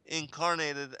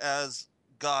 incarnated as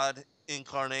God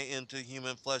incarnate into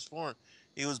human flesh form.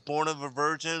 He was born of a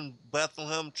virgin,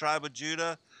 Bethlehem, tribe of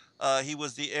Judah. He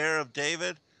was the heir of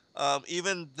David.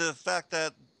 Even the fact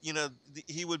that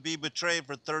he would be betrayed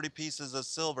for 30 pieces of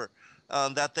silver,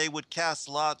 that they would cast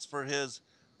lots for his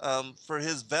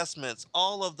vestments.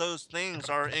 All of those things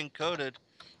are encoded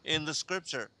in the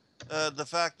scripture. The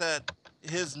fact that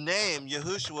his name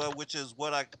Yahushua, which is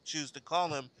what I choose to call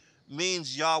him,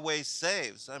 means Yahweh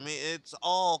saves. I mean, it's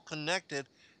all connected,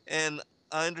 and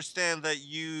I understand that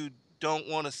you don't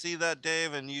want to see that,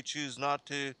 Dave, and you choose not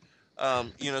to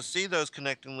see those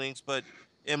connecting links, but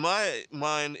in my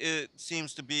mind, it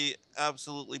seems to be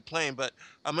absolutely plain. But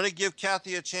I'm going to give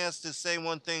Kathy a chance to say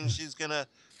one thing.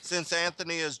 Since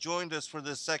Anthony has joined us for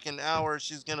this second hour,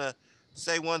 she's going to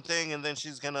say one thing, and then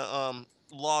she's going to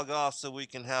log off so we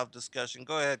can have discussion.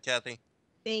 Go ahead, Kathy.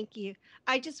 Thank you.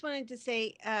 I just wanted to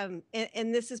say, and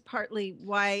this is partly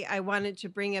why I wanted to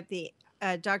bring up the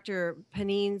Dr.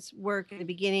 Panin's work in the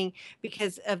beginning,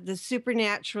 because of the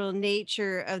supernatural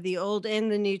nature of the Old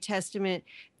and the New Testament.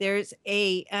 There's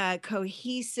a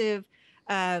cohesive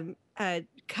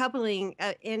coupling,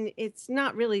 and it's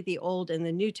not really the Old and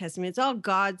the New Testament. It's all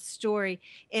God's story.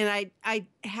 And I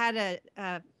had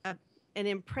an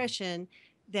impression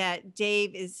that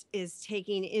Dave is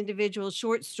taking individual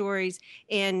short stories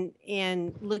and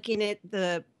looking at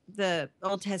the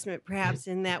Old Testament perhaps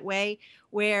in that way,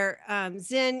 where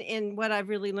Zen, and what I've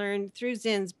really learned through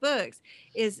Zen's books,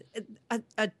 is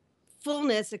a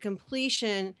fullness, a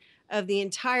completion of the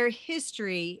entire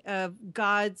history of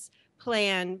God's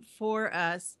plan for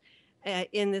us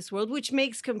in this world, which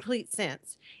makes complete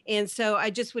sense. And so I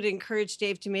just would encourage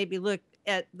Dave to maybe look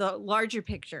at the larger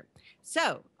picture.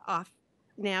 So off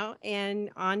now and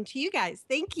on to you guys.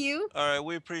 Thank you. All right,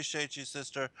 we appreciate you,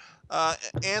 sister.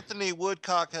 Anthony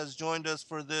Woodcock has joined us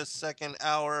for this second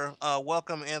hour.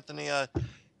 Welcome, Anthony.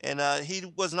 And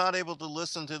he was not able to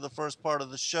listen to the first part of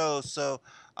the show, so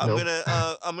I'm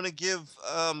Nope. gonna give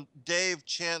Dave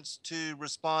chance to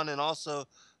respond, and also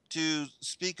to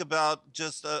speak about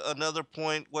just another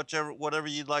point, whatever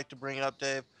you'd like to bring up,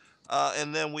 Dave.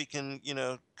 And then we can,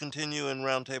 continue in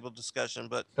roundtable discussion.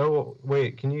 But Oh,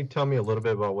 wait, can you tell me a little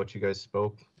bit about what you guys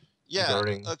spoke yeah,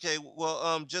 regarding? okay.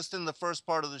 Well, just in the first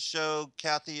part of the show,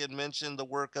 Kathy had mentioned the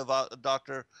work of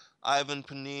Dr. Ivan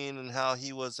Panin, and how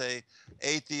he was a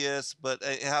atheist, but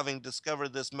having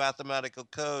discovered this mathematical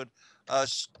code,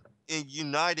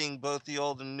 uniting both the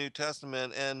Old and New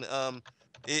Testament, and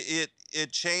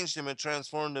it changed him and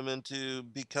transformed him into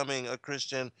becoming a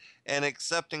Christian and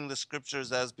accepting the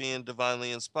scriptures as being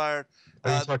divinely inspired.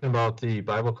 Are you talking about the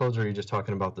Bible codes, or are you just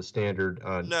talking about the standard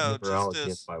No, just numerology in the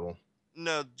this. Bible?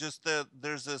 No, just that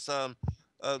there's this a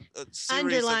series of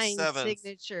Underlying sevens.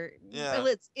 signature. Yeah.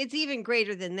 Well, it's even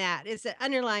greater than that. It's an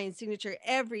underlying signature,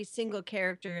 every single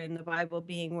character in the Bible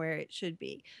being where it should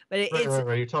be. But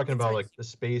Right. You're talking about much, like the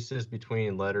spaces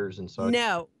between letters and such.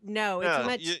 no, it's No,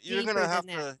 much you're deeper gonna have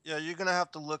than that. to. Yeah, you're gonna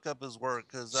have to look up his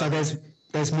work, because So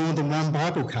there's more than one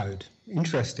Bible code.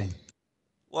 Interesting.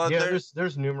 well, Yeah,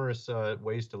 there's numerous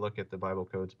ways to look at the Bible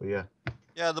codes, but yeah.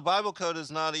 Yeah, the Bible code is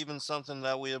not even something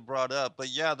that we have brought up, but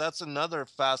yeah, that's another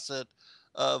facet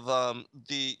of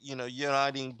the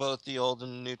uniting both the Old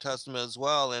and the New Testament as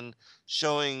well, and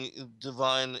showing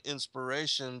divine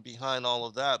inspiration behind all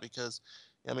of that. Because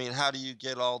I mean, how do you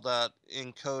get all that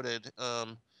encoded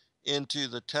into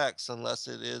the text unless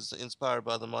it is inspired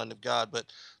by the mind of God.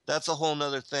 But that's a whole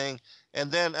nother thing.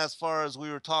 And then, as far as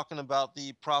we were talking about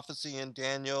the prophecy in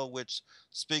Daniel, which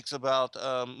speaks about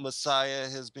Messiah,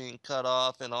 his being cut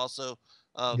off, and also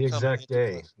The coming exact into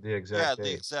day. flesh. The Yeah, exact the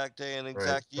day. exact day and Right.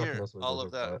 exact Nothing year, else was all over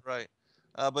of that, that. right?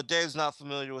 But Dave's not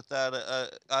familiar with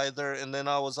that either. And then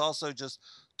I was also just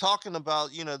talking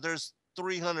about, there's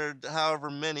 300, however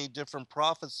many different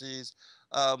prophecies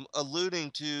alluding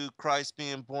to Christ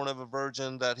being born of a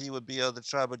virgin, that he would be of the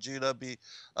tribe of Judah, be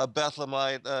a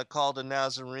Bethlehemite, called a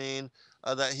Nazarene,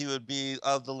 that he would be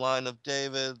of the line of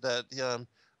David, that,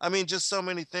 I mean, just so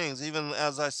many things. Even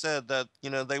as I said, that,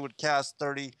 they would cast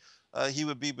 30, he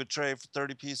would be betrayed for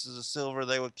 30 pieces of silver.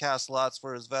 They would cast lots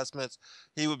for his vestments.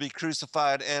 He would be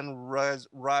crucified and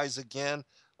rise again.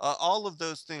 All of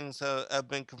those things have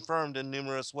been confirmed in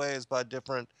numerous ways by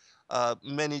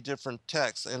many different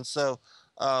texts. And so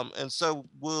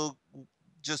we'll,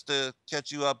 just to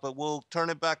catch you up, but we'll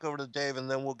turn it back over to Dave, and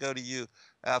then we'll go to you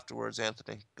afterwards,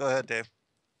 Anthony. Go ahead, Dave.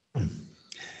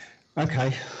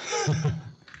 Okay.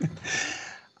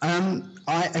 I'm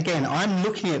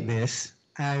looking at this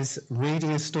as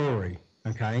reading a story,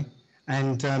 okay?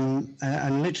 And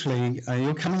literally,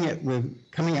 you're coming at me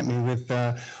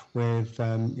with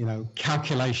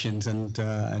calculations and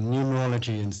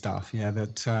numerology and stuff. Yeah,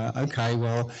 that okay.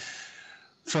 Well,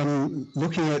 from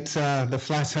looking at the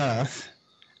flat Earth,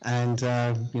 and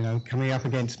coming up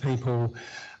against people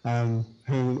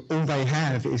who all they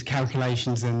have is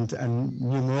calculations and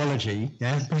numerology.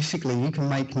 Yeah, basically you can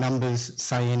make numbers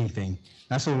say anything.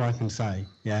 That's all I can say.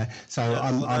 Yeah, so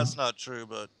well, that's not true,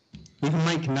 but you can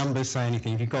make numbers say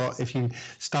anything. If you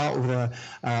start with a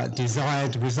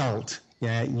desired result,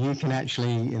 yeah, you can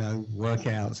actually work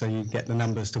out. So you get the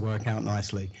numbers to work out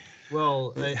nicely.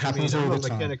 Well, It I happens mean, all I'm a the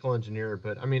time. mechanical engineer,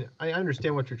 but I mean, I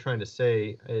understand what you're trying to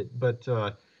say, but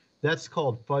that's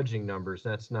called fudging numbers.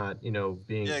 That's not,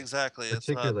 being yeah, exactly. It's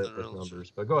not articulate the with real truth.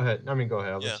 numbers. But go ahead. I mean, go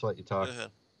ahead. I'll Yeah, just let you go talk.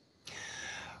 ahead.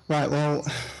 Right. Well,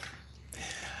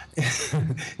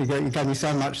 you gave me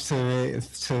so much to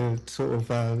sort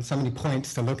of so many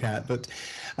points to look at, but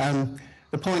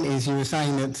the point is, you were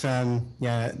saying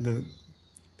that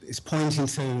it's pointing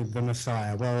to the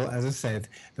Messiah. Well, as I said,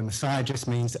 the Messiah just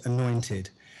means anointed,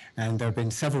 and there have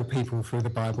been several people through the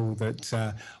Bible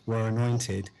that were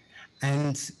anointed,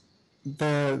 and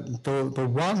the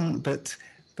one that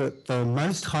the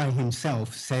Most High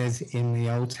Himself says in the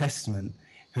Old Testament,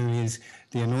 who is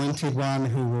the anointed one,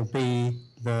 who will be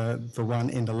the one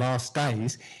in the last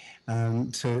days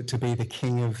to be the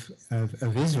king of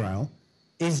Israel,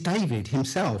 is David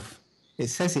himself. It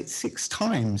says it 6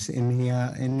 times in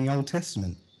the Old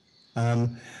Testament.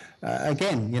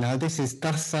 Again, this is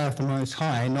thus saith the Most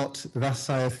High, not thus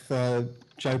saith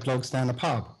Joe Blogs down the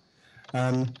pub.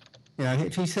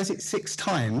 If he says it 6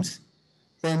 times,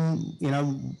 then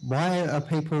why are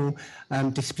people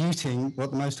disputing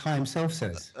what the Most High Himself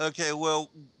says? Okay,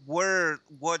 well,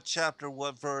 what chapter,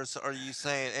 what verse are you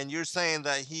saying? And you're saying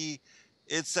that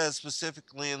it says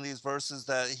specifically in these verses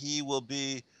that he will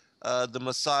be the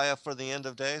Messiah for the end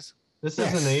of days? This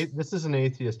Yes. is an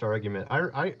atheist argument.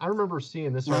 I remember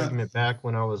seeing this No. argument back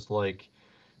when I was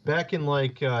back in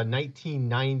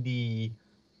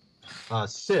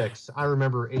 1996. I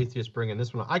remember atheists bringing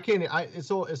this one up. It's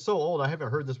so old. I haven't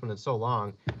heard this one in so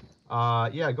long.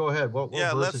 Yeah, go ahead. What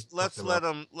Yeah, verse is let's talking let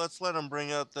about? him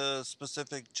bring up the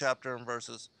specific chapter and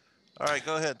verses. All right,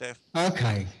 go ahead, Dave.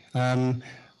 Okay.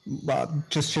 Well,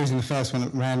 just choosing the first one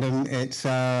at random, it's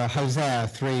Hosea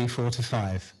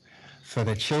 3:4-5. For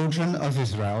the children of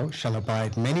Israel shall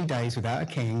abide many days without a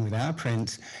king, without a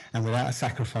prince, and without a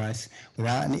sacrifice,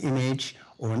 without an image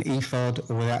or an ephod,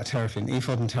 or without teraphim.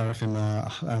 Ephod and teraphim are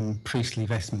priestly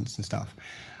vestments and stuff.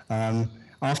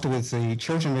 Afterwards, the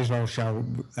children of Israel shall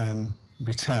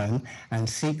return and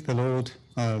seek the Lord,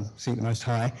 seek the Most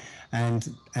High,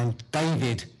 and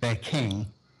David their king,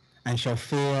 and shall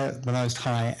fear the Most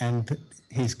High and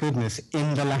His goodness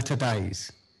in the latter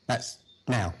days. That's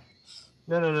now.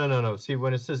 No. See,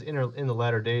 when it says in the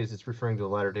latter days, it's referring to the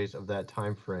latter days of that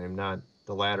time frame, not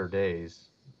the latter days.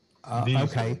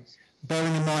 Okay. Days.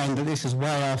 Bearing in mind that this is way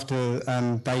after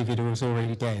David was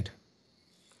already dead.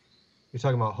 You're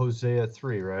talking about Hosea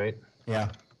 3, right? Yeah.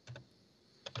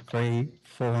 3,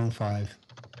 4, and 5.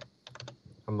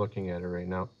 I'm looking at it right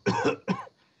now.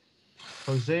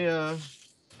 Hosea,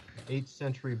 8th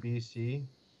century BC.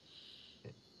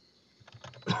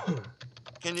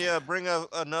 Can you bring up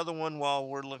another one while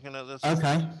we're looking at this?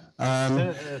 Okay.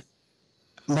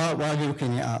 While you're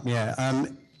looking it up, yeah.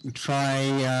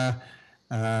 Try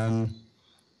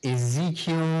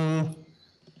Ezekiel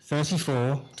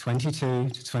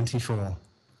 34:22-24.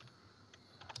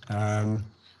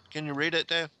 Can you read it,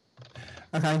 Dave?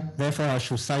 Okay, therefore I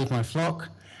shall save my flock,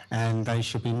 and they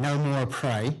shall be no more a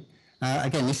prey.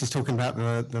 Again, this is talking about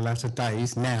the latter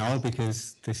days now,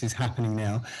 because this is happening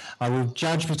now. I will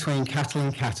judge between cattle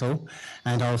and cattle,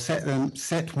 and I'll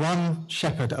set one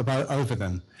shepherd over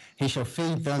them. He shall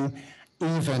feed them,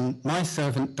 even my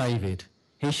servant David.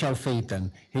 He shall feed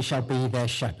them. He shall be their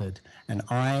shepherd, and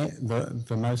I,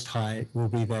 the Most High, will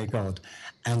be their God.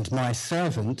 And my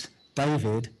servant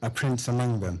David, a prince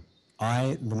among them.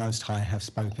 I, the Most High, have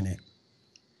spoken it.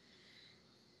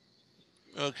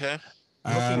 Okay.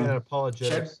 I'm looking at an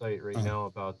apologetic site right now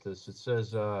about this. It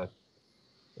says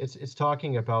it's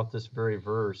talking about this very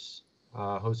verse,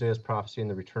 Hosea's prophecy and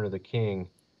the return of the king.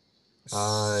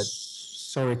 Sorry,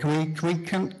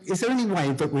 is there any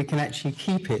way that we can actually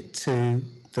keep it to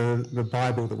the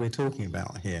Bible that we're talking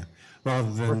about here,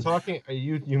 rather than... We're talking,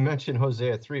 you mentioned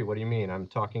Hosea 3. What do you mean? I'm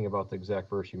talking about the exact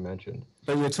verse you mentioned.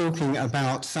 But you're talking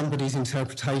about somebody's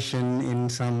interpretation in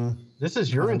some... This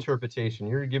is your interpretation.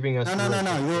 You're giving us...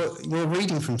 No. You're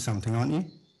reading from something, aren't you?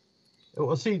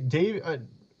 Well, see, Dave,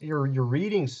 you're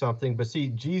reading something, but see,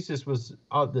 Jesus was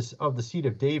of the seed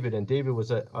of David, and David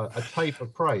was a type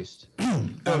of Christ. So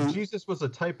if Jesus was a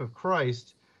type of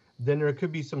Christ, then there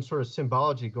could be some sort of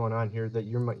symbology going on here that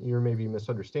you're maybe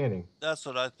misunderstanding. That's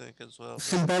what I think as well.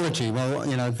 Symbology,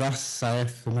 well, thus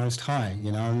saith the Most High.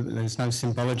 There's no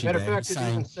symbology Matter there. Matter of fact,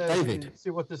 it even says, David.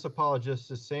 See what this apologist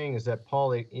is saying is that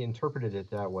Paul interpreted it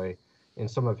that way in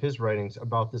some of his writings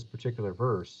about this particular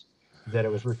verse, that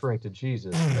it was referring to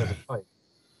Jesus as a type.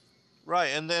 Right,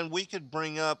 and then we could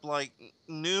bring up like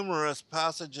numerous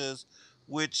passages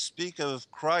which speak of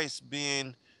Christ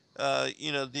being,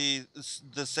 the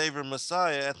Savior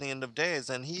Messiah at the end of days,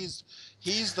 and he's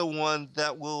the one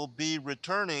that will be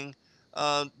returning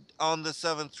on the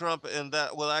seventh trump, and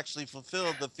that will actually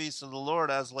fulfill the feast of the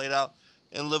Lord as laid out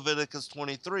in Leviticus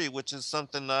 23, which is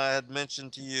something I had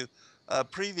mentioned to you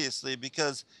previously,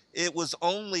 because it was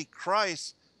only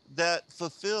Christ that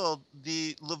fulfilled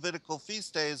the Levitical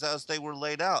feast days as they were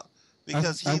laid out,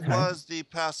 because he was the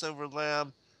Passover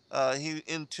lamb. He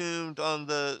entombed on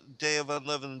the day of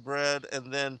unleavened bread,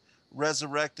 and then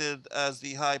resurrected as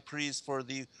the high priest for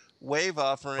the wave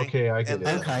offering. Okay, I get it.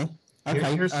 Okay.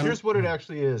 Here's what it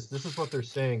actually is. This is what they're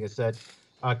saying, is that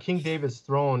King David's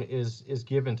throne is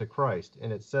given to Christ,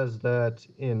 and it says that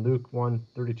in Luke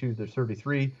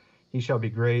 1:32-33, he shall be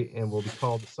great and will be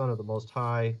called the Son of the Most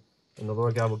High, and the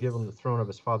Lord God will give him the throne of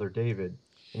his father David.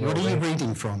 What are you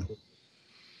reading from?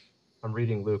 I'm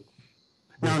reading Luke.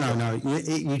 No.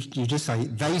 You just say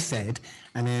they said,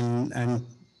 and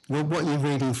what are you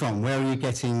reading from? Where are you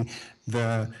getting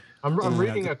the? I'm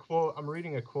reading a quote. I'm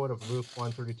reading a quote of Luke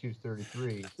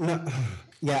 1:32-33. No,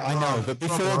 yeah, I know. But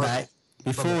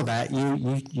before that,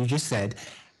 you just said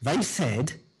they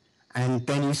said, and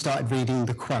then you started reading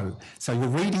the quote. So you're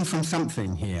reading from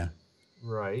something here.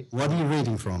 Right. What are you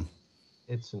reading from?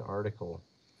 It's an article.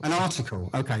 An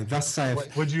article. Okay, thus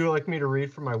saith. Would you like me to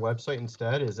read from my website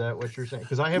instead? Is that what you're saying?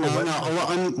 Because I have a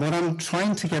website. No. What I'm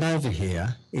trying to get over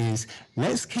here is,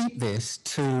 let's keep this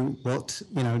to what,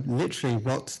 literally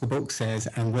what the book says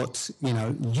and what,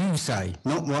 you say,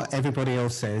 not what everybody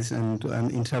else says and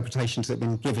interpretations that have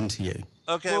been given to you.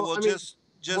 Okay, just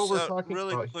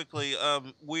really quickly,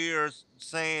 we're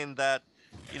saying that,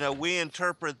 we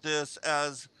interpret this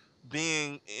as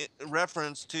being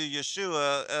reference to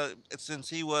Yahushua, since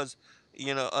he was,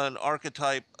 an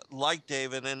archetype like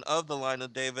David and of the line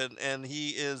of David, and he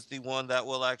is the one that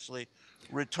will actually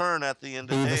return at the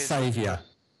end of days. Be the Savior.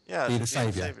 Yeah, be the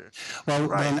Savior. Well,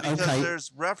 right, because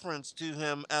there's reference to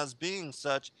him as being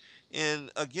such in,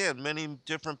 again, many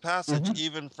different passages,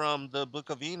 even from the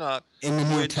book of Enoch. In the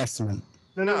New Testament.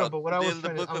 No, but what I was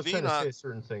trying to say a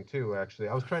certain thing too, actually.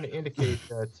 I was trying to indicate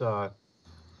that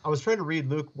I was trying to read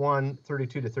Luke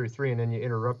 1:32-33, and then you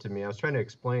interrupted me. I was trying to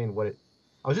explain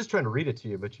I was just trying to read it to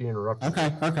you, but you interrupted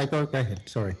me. Okay, go ahead.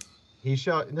 Sorry.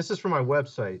 This is from my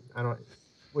website,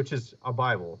 which is a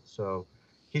Bible. So,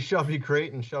 he shall be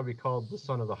great and shall be called the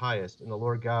Son of the Highest, and the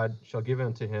Lord God shall give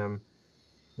unto him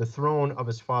the throne of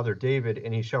his father David,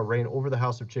 and he shall reign over the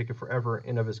house of Jacob forever,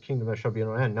 and of his kingdom there shall be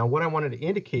no end. Now, what I wanted to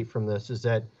indicate from this is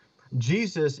that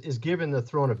Jesus is given the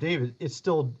throne of David. It's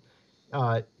still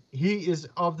he is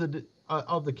of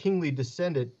the kingly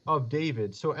descendant of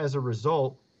David. So as a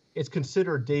result, it's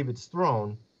considered David's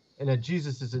throne, and that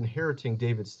Jesus is inheriting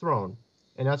David's throne.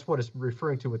 And that's what it's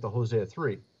referring to with the Hosea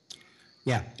 3.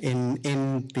 Yeah, in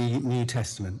the New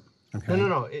Testament. Okay.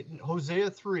 No. Hosea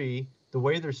 3, the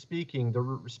way they're speaking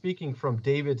from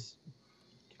David's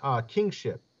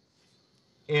kingship.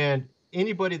 And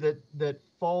anybody that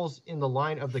falls in the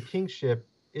line of the kingship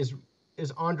is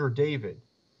is under David.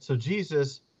 So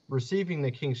Jesus receiving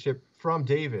the kingship from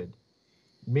David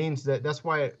means that's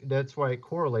why it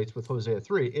correlates with Hosea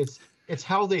 3. It's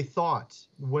how they thought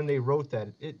when they wrote that.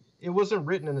 It wasn't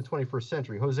written in the 21st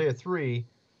century. Hosea 3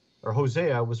 or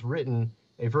Hosea was written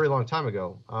a very long time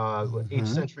ago,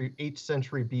 8th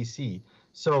century BC.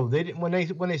 So they didn't,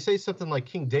 when they say something like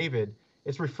King David,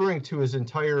 it's referring to his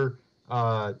entire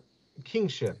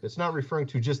kingship. It's not referring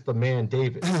to just the man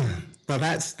David. But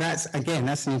that's again,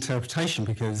 that's an interpretation,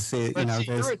 because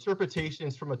your interpretation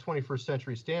is from a 21st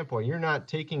century standpoint. You're not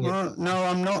taking it. Well, no,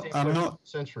 I'm not.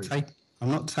 Century. I'm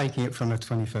not taking it from a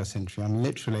 21st century. I'm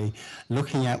literally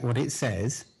looking at what it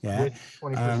says. Yeah. With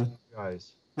 21st century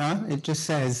eyes. No, it just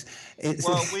says it's.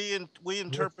 Well, we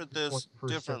interpret this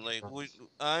differently.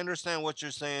 I understand what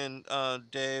you're saying,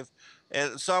 Dave,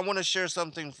 and so I want to share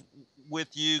something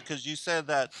with you, because you said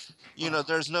that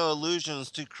there's no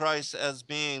allusions to Christ as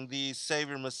being the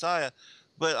Savior Messiah,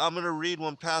 but I'm going to read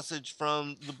one passage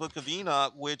from the Book of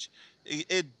Enoch, which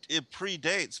it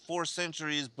predates 4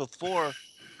 centuries before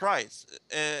Christ,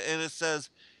 and it says,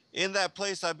 "In that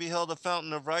place I beheld a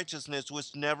fountain of righteousness,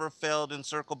 which never failed,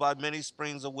 encircled by many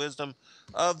springs of wisdom.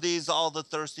 Of these all the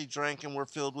thirsty drank and were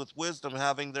filled with wisdom,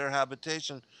 having their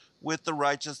habitation with the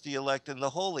righteous, the elect, and the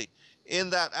holy.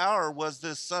 In that hour was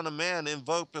this Son of Man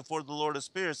invoked before the Lord of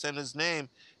Spirits, and his name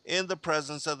in the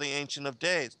presence of the Ancient of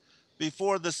Days.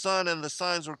 Before the sun and the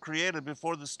signs were created,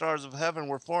 before the stars of heaven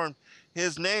were formed,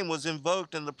 his name was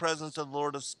invoked in the presence of the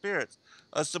Lord of Spirits.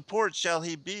 A support shall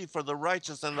he be for the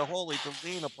righteous and the holy to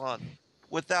lean upon,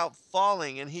 without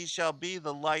falling, and he shall be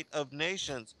the light of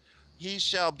nations. He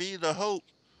shall be the hope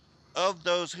of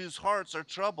those whose hearts are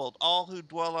troubled. All who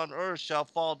dwell on earth shall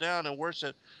fall down and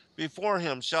worship before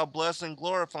him, shall bless and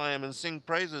glorify him, and sing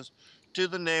praises to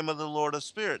the name of the Lord of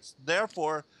Spirits.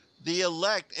 Therefore, the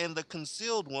elect and the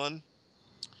concealed one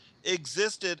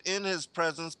existed in his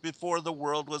presence before the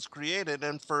world was created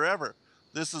and forever."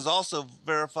 This is also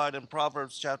verified in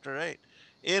Proverbs chapter 8.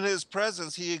 "In his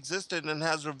presence he existed and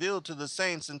has revealed to the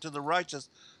saints and to the righteous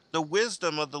the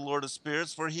wisdom of the Lord of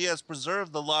Spirits, for he has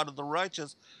preserved the lot of the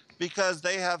righteous, because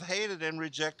they have hated and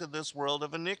rejected this world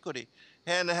of iniquity,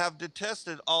 and have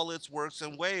detested all its works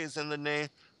and ways in the name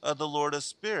of the Lord of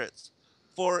Spirits.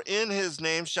 For in his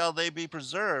name shall they be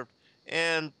preserved,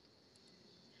 and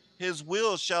his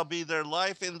will shall be their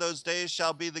life. In those days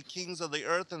shall be the kings of the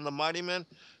earth, and the mighty men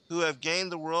who have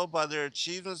gained the world by their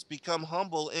achievements become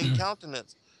humble in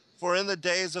countenance. For in the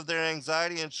days of their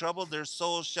anxiety and trouble their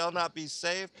souls shall not be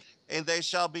saved, and they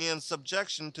shall be in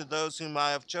subjection to those whom I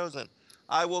have chosen.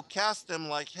 I will cast them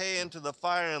like hay into the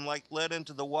fire, and like lead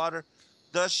into the water.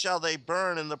 Thus shall they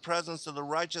burn in the presence of the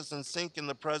righteous, and sink in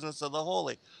the presence of the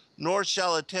holy. Nor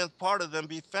shall a tenth part of them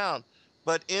be found.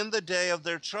 But in the day of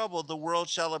their trouble the world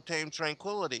shall obtain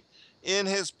tranquility. In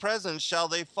his presence shall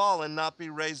they fall and not be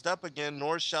raised up again,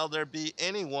 nor shall there be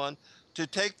anyone to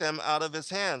take them out of his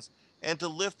hands and to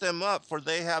lift them up, for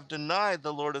they have denied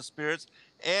the Lord of Spirits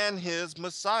and his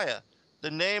Messiah. The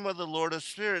name of the Lord of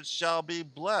Spirits shall be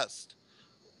blessed."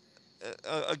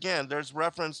 Again, there's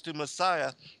reference to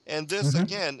Messiah, and this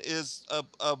again is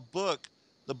a book,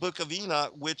 the Book of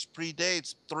Enoch, which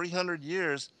predates 300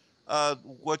 years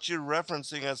what you're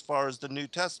referencing as far as the New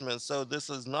Testament. So this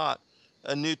is not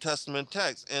a New Testament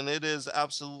text, and it is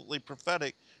absolutely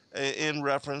prophetic in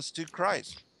reference to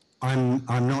Christ. I'm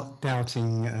not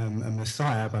doubting a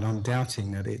Messiah, but I'm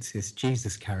doubting that it's this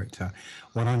Jesus character.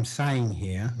 What I'm saying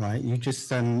here, right? You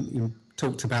just you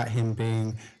talked about him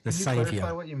being the Savior. Can you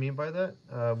clarify what you mean by that?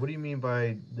 What do you mean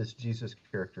by this Jesus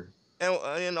character?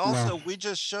 And also, we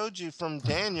just showed you from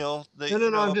Daniel.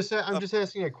 No. I'm just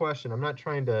asking a question. I'm not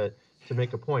trying to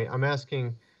make a point. I'm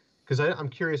asking because I'm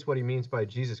curious what he means by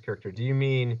Jesus character. Do you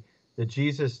mean the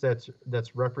Jesus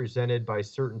that's represented by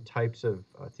certain types of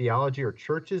theology or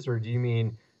churches, or do you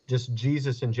mean just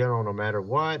Jesus in general, no matter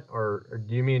what, or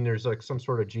do you mean there's like some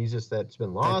sort of Jesus that's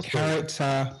been lost? The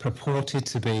character purported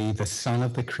to be the Son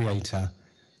of the Creator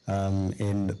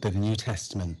in the New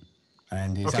Testament.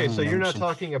 And okay, so you're not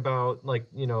talking about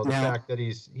the fact that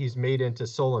he's made into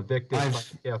Sol Invictus by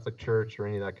the Catholic Church or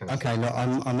any of that kind of stuff. Okay, look,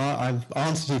 I've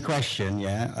answered your question.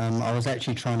 Yeah, I was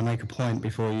actually trying to make a point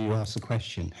before you asked the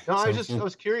question. No, so I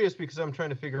was curious because I'm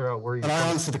trying to figure out where you. But I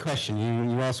answered the question.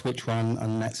 You asked which one,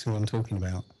 and that's who I'm talking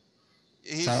about.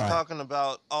 He's talking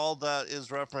about all that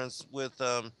is referenced with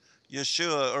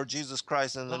Yeshua or Jesus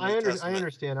Christ in the New Testament. I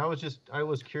understand. I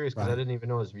was curious because I didn't even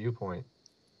know his viewpoint.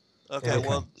 Okay,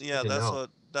 well, yeah,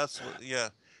 that's what, yeah.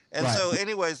 And so,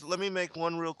 anyways, let me make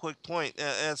one real quick point.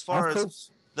 As far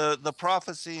as the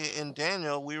prophecy in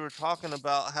Daniel, we were talking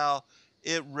about how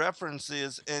it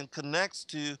references and connects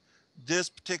to this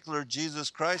particular Jesus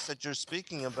Christ that you're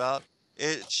speaking about,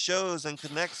 it shows and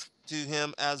connects to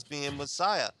him as being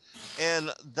Messiah.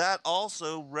 And that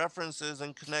also references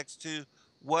and connects to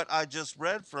what I just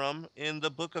read from in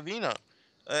the book of Enoch,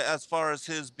 as far as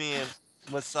his being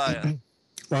Messiah.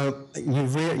 Well, you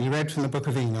read from the book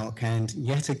of Enoch, and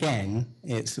yet again,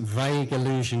 it's vague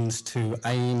allusions to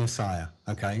a Messiah,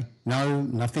 okay? No,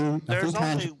 nothing There's only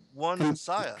tangible. one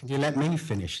Messiah. Can you let me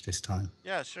finish this time?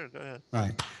 Yeah, sure, go ahead.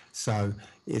 Right. So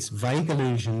it's vague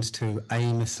allusions to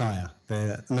a Messiah.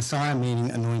 The Messiah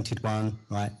meaning anointed one,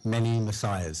 right? Many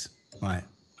Messiahs, right?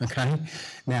 Okay.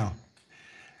 Now,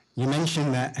 you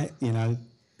mentioned that,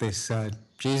 this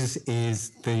Jesus is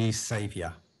the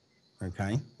Savior,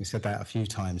 okay? You said that a few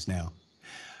times now.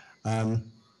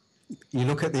 You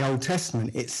look at the Old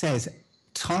Testament, it says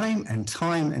time and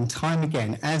time and time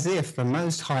again, as if the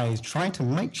Most High is trying to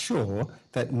make sure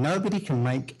that nobody can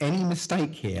make any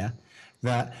mistake here,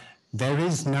 that there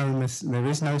is no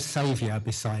Savior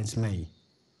besides me.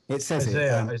 It says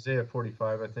Isaiah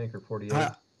 45, I think, or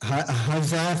 48.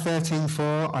 Isaiah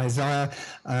 13:4, Isaiah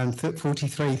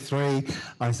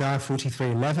 43:3, Isaiah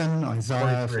 43:11,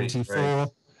 Isaiah 44, right.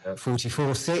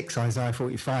 44:6, Isaiah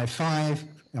 45:5,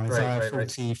 Isaiah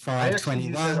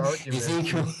 45:21,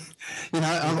 Ezekiel.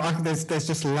 There's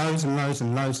just loads and loads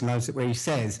and loads and loads where he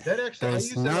says that actually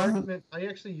I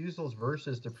actually use those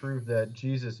verses to prove that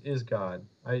Jesus is God.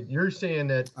 You're saying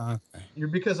that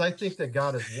because I think that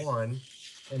God is one.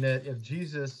 And that if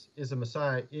Jesus is a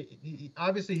Messiah,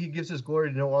 obviously he gives his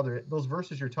glory to no other. Those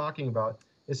verses you're talking about,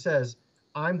 it says,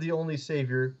 I'm the only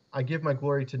Savior. I give my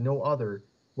glory to no other.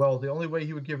 Well, the only way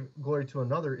he would give glory to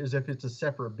another is if it's a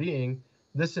separate being.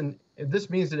 This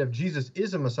means that if Jesus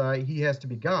is a Messiah, he has to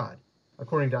be God,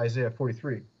 according to Isaiah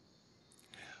 43.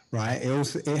 Right. It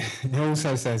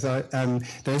also says,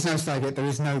 there is no Savior, there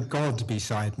is no God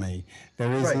beside me.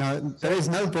 There is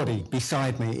nobody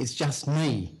beside me. It's just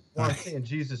me. Well, I'm saying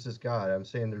Jesus is God. I'm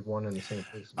saying they're one and the same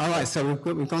person. All right, so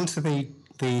we've gone to the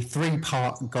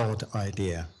three-part God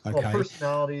idea. Okay. Well,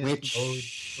 personalities,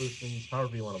 persons,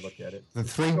 however you want to look at it. The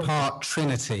three-part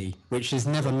Trinity, which is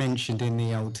never mentioned in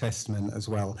the Old Testament as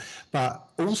well, but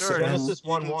also Genesis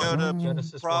 1:1. Go to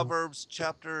Genesis Proverbs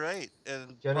chapter 8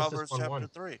 and Genesis Proverbs 1:1. chapter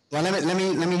 3. Well,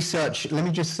 let me search. Let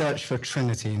me just search for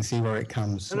Trinity and see where it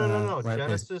comes. No.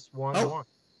 Genesis 1:1.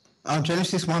 Oh,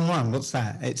 Genesis 1:1. What's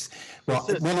that? It's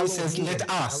when it says "let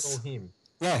us." Elohim.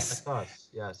 Yes. That's us.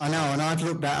 Yes. I know, and I've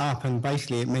looked that up, and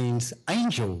basically it means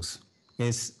angels.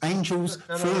 It's angels,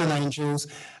 fallen angels,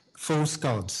 false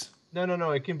gods.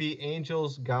 No. It can be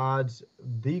angels, gods,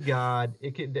 the God.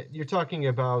 You're talking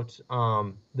about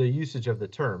the usage of the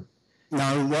term.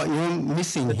 No, what you're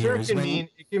missing here is it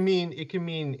can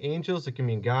mean angels. It can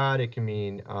mean God. It can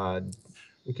mean.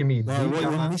 It can be what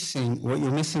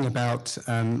you're missing about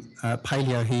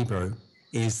Paleo Hebrew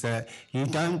is that you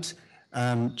don't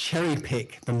cherry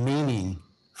pick the meaning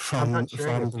from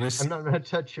the rest. I'm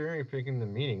not cherry picking the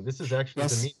meaning. This is actually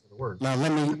the meaning of the word. Now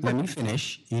let me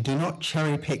finish. You do not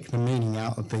cherry pick the meaning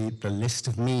out of the list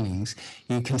of meanings.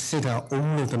 You consider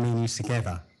all of the meanings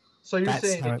together. So you're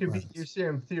saying it could be. You're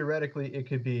saying theoretically it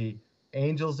could be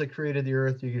angels that created the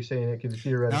earth. You're saying it could be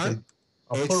theoretically.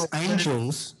 No, it's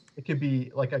angels. It could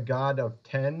be like a god of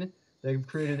 10 they've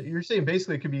created. You're saying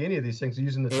basically it could be any of these things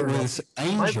using the term. It was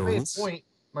angels.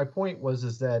 My point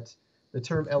was that the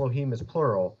term Elohim is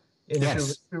plural. And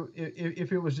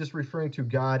if it was just referring to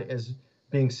God as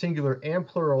being singular and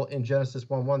plural in Genesis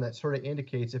 1:1, that sort of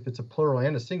indicates if it's a plural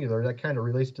and a singular, that kind of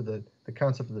relates to the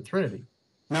concept of the Trinity.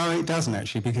 No, it doesn't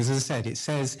actually, because as I said, it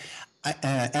says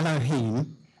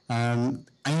Elohim,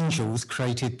 angels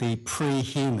created the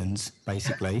pre-humans,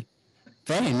 basically.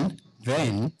 Then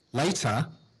later,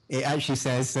 it actually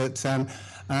says that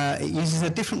it uses a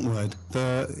different word.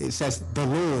 It says the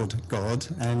Lord God,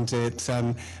 and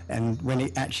when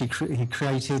it actually he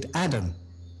created Adam.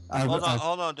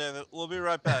 Hold on, David. We'll be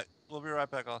right back. We'll be right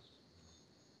back on.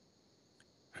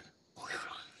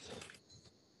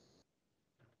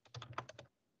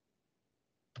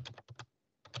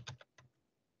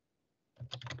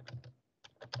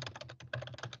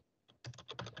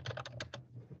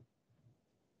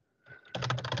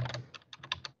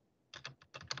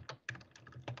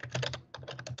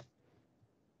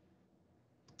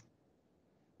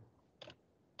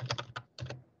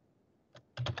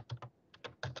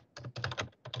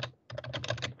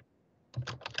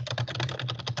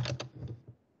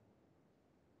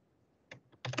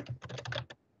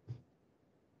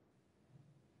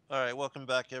 All right, welcome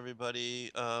back,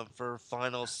 everybody, for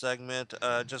final segment.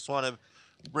 Just want to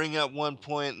bring up one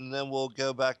point, and then we'll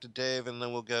go back to Dave, and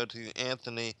then we'll go to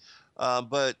Anthony.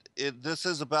 But this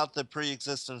is about the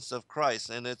pre-existence of Christ,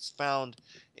 and it's found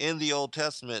in the Old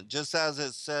Testament, just as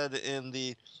it said in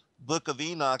the book of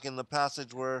Enoch, in the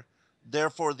passage where,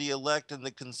 therefore, the elect and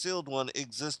the concealed one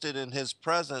existed in his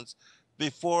presence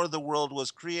before the world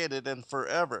was created and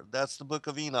forever. That's the book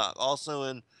of Enoch. Also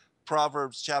in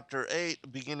Proverbs chapter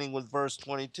 8, beginning with verse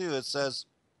 22, it says,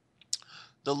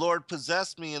 the Lord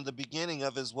possessed me in the beginning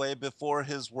of his way before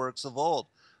his works of old.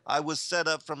 I was set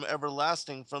up from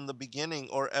everlasting, from the beginning,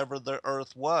 or ever the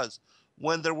earth was.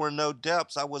 When there were no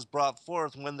depths, I was brought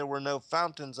forth. When there were no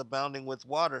fountains abounding with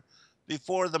water,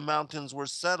 before the mountains were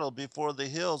settled, before the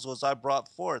hills was I brought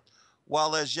forth.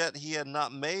 While as yet he had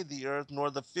not made the earth,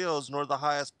 nor the fields, nor the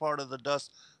highest part of the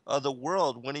dust of the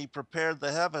world. When he prepared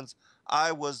the heavens,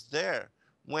 I was there.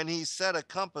 When he set a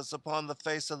compass upon the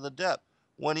face of the depth,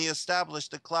 when he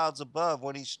established the clouds above,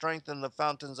 when he strengthened the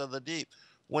fountains of the deep,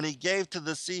 when he gave to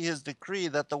the sea his decree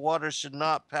that the waters should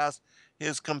not pass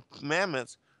his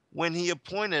commandments, when he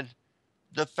appointed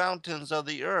the fountains of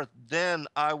the earth, then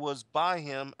I was by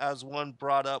him as one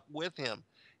brought up with him,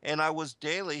 and I was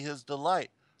daily his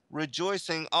delight,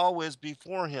 rejoicing always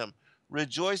before him,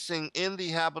 rejoicing in the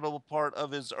habitable part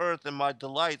of his earth, and my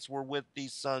delights were with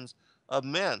these sons of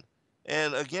men.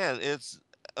 And again, it's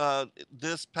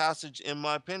this passage, in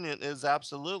my opinion, is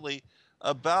absolutely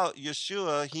about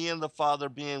Yeshua, he and the Father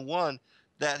being one,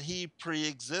 that he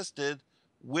pre-existed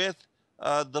with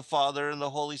the Father and the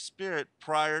Holy Spirit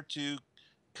prior to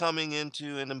coming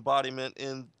into an embodiment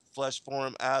in flesh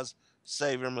form as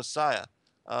Savior Messiah.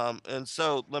 And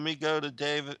so let me go to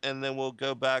Dave, and then we'll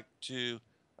go back to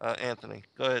Anthony.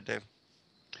 Go ahead, Dave.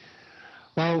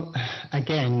 Well,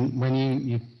 again, when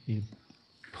you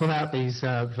pull out these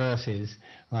verses,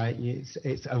 right,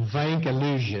 it's a vague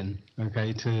allusion,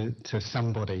 okay, to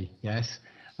somebody, yes?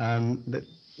 That,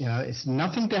 you know, it's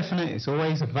nothing definite, it's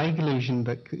always a vague allusion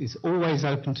that is always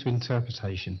open to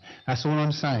interpretation. That's all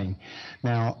I'm saying.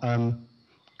 Now,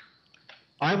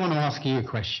 I want to ask you a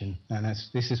question, and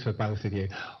this is for both of you.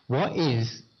 What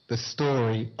is the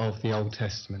story of the Old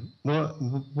Testament?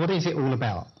 What is it all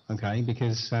about, okay?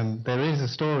 Because there is a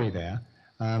story there.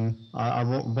 I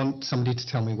want somebody to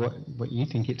tell me what you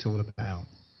think it's all about.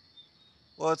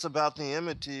 Well, it's about the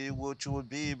enmity, which would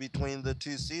be between the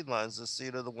two seed lines, the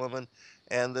seed of the woman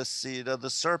and the seed of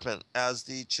the serpent, as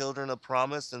the children of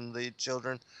promise and the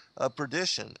children of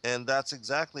perdition. And that's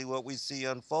exactly what we see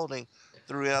unfolding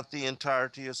throughout the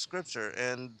entirety of Scripture,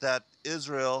 and that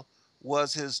Israel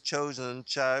was his chosen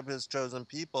tribe, his chosen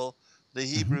people, the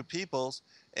Hebrew peoples,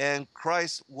 and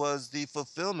Christ was the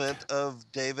fulfillment of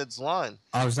David's line.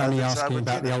 I was only asking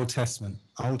about the Old Testament.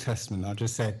 Old Testament, I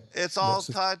just said. It's all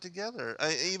tied together.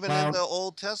 Even in the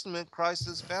Old Testament, Christ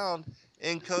is found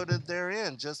encoded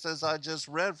therein, just as I just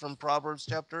read from Proverbs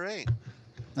chapter 8.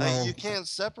 You can't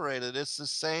separate it. It's the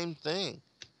same thing.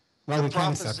 Well, we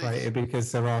can separate it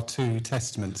because there are two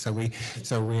testaments, so we're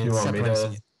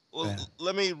separating it. Well,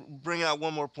 let me bring out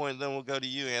one more point, then we'll go to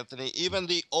you, Anthony. Even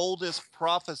the oldest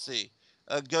prophecy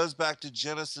goes back to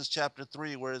Genesis chapter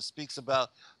 3, where it speaks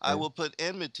about, I will put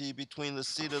enmity between the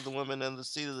seed of the woman and the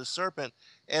seed of the serpent.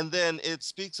 And then it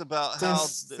speaks about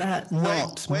Does that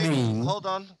not mean... Hold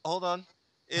on.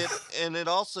 It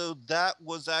also, that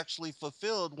was actually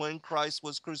fulfilled when Christ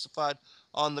was crucified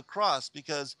on the cross,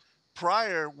 because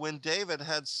prior, when David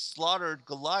had slaughtered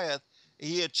Goliath,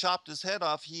 he had chopped his head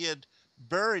off, he had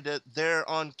buried it there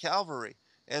on Calvary.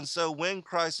 And so when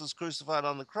Christ was crucified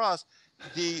on the cross,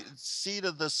 the seed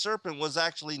of the serpent was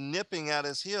actually nipping at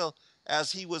his heel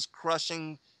as he was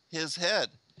crushing his head.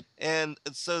 And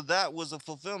so that was a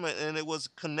fulfillment, and it was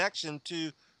a connection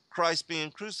to Christ being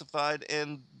crucified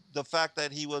and the fact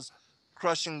that he was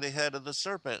crushing the head of the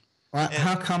serpent. Well,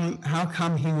 how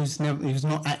come he was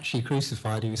not actually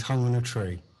crucified? He was hung on a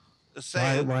tree.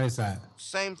 Why is that?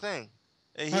 Same thing.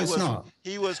 It's not.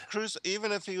 He was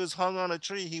even if he was hung on a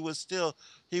tree, he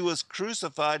was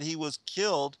crucified, he was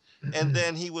killed, and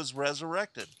then he was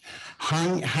resurrected.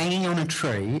 Hanging on a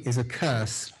tree is a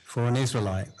curse for an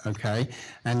Israelite, okay?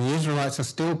 And the Israelites are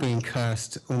still being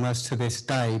cursed almost to this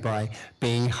day by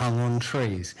being hung on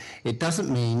trees. It doesn't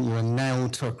mean you are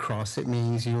nailed to a cross. It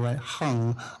means you were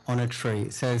hung on a tree.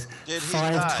 It says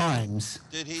five times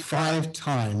in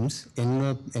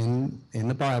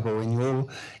the Bible,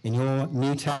 in your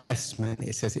New Testament,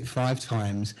 it says it 5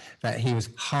 times that he was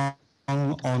hung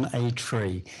on a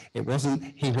tree. It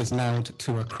wasn't he was nailed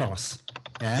to a cross.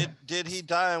 Yeah? Did he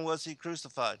die, and was he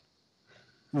crucified?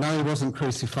 No, he wasn't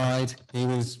crucified. He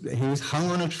was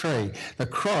hung on a tree. The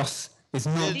cross is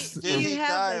not... Did he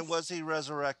die, and was he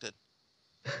resurrected?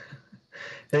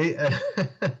 Hey, I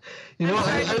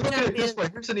look at it this way.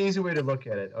 Here's an easy way to look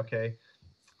at it, okay?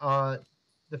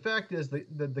 the fact is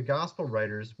the gospel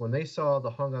writers, when they saw the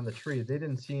hung on the tree, they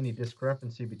didn't see any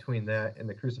discrepancy between that and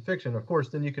the crucifixion. Of course,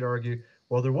 then you could argue,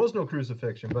 well, there was no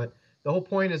crucifixion, but the whole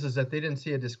point is that they didn't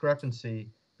see a discrepancy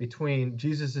between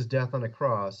Jesus's death on a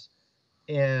cross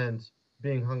and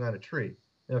being hung on a tree.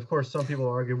 And of course, some people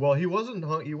argue, well, he wasn't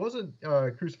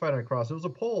crucified on a cross. It was a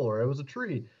pole or it was a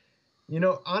tree.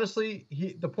 Honestly,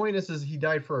 the point is he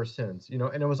died for our sins,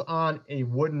 and it was on a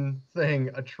wooden thing,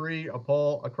 a tree, a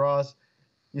pole, a cross.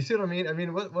 You see what I mean? I mean,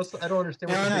 I don't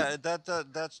understand.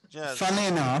 That's Funny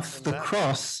enough, the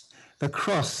cross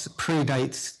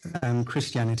predates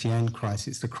Christianity and Christ.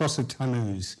 It's the cross of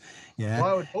Tammuz. Yeah. Well,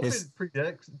 I would hope it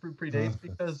predates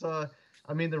because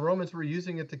the Romans were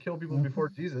using it to kill people before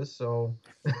Jesus. So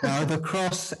the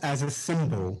cross as a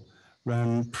symbol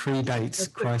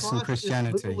predates Christ and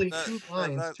Christianity. Literally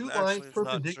two lines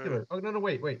perpendicular. Oh no,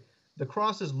 wait. The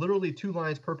cross is literally 2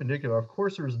 lines perpendicular. Of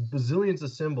course, there's bazillions of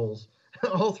symbols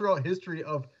all throughout history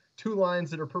of 2 lines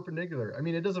that are perpendicular. I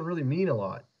mean, it doesn't really mean a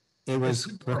lot. It was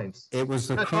the cross. We're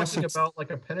not talking about like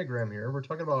a pentagram here. We're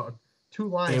talking about 2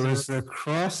 lines. It was the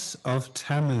cross of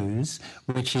Tammuz,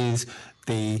 which is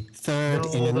the third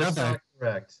in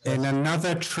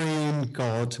another triune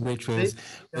god, which was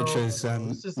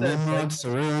Nimrod,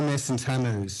 Sarumis, and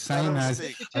Tammuz. Same as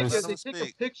they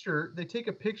take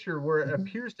a picture where it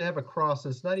appears to have a cross,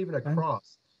 and it's not even a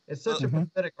cross. It's such a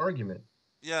pathetic argument.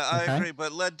 Yeah, I agree,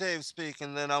 but let Dave speak,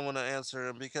 and then I want to answer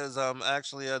him because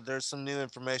actually there's some new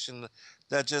information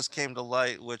that just came to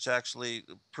light, which actually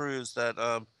proves that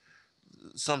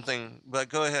something. But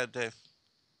go ahead, Dave.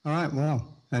 All right, well,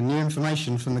 new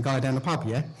information from the guy down the pub,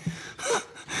 yeah?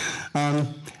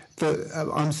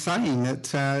 I'm saying that,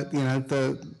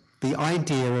 the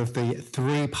idea of the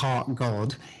 3-part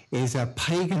God is a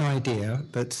pagan idea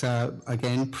that,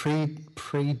 again,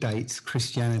 predates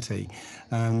Christianity.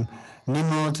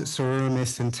 Nimrod,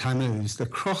 Sarumis, and Tammuz. The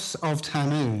cross of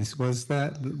Tammuz was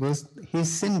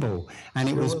his symbol, and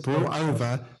it was brought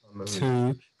over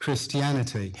to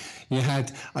Christianity. You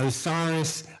had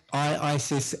Osiris,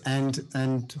 Isis,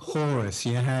 and Horus.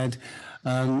 You had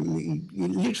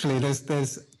literally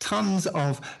there's tons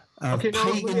of okay, now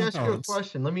let me ask gods. you a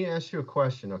question. Let me ask you a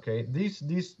question. Okay,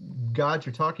 these gods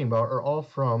you're talking about are all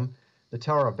from the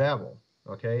Tower of Babel.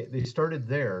 Okay, they started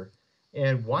there.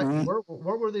 And where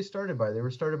were they started by? They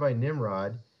were started by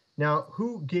Nimrod. Now,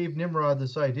 who gave Nimrod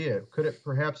this idea? Could it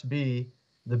perhaps be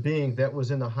the being that was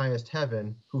in the highest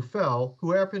heaven who fell,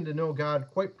 who happened to know God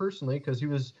quite personally because he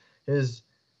was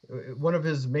one of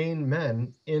his main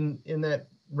men in that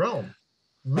realm?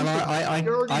 Well, I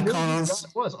can't answer.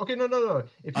 Okay, no.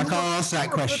 I can't answer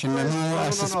that question.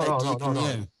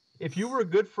 No. If you were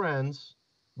good friends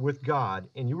with God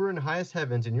and you were in the highest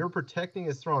heavens and you're protecting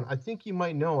his throne, I think you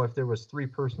might know if there was 3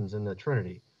 persons in the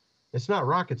Trinity. It's not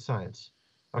rocket science.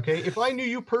 Okay, if I knew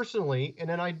you personally and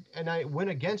then I went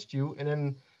against you and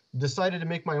then decided to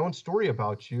make my own story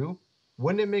about you,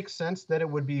 wouldn't it make sense that it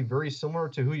would be very similar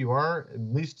to who you are, at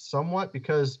least somewhat,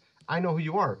 because I know who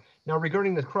you are? Now,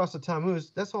 regarding the cross of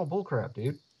Tammuz, that's all bullcrap,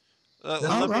 dude.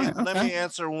 Let me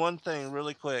answer one thing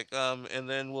really quick, and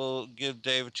then we'll give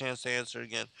Dave a chance to answer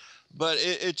again. But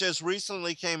it just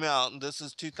recently came out, and this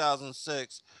is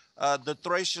 2006. The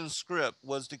Thracian script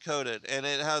was decoded, and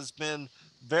it has been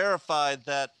verified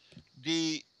that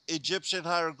the Egyptian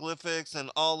hieroglyphics and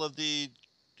all of the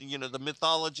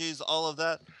mythologies, all of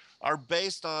that are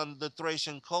based on the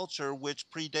Thracian culture, which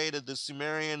predated the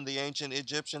Sumerian, the ancient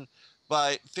Egyptian,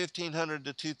 by 1,500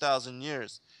 to 2,000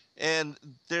 years. And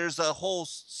there's a whole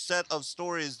set of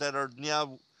stories that are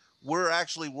now, we're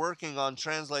actually working on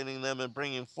translating them and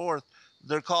bringing forth.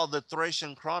 They're called the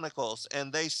Thracian Chronicles,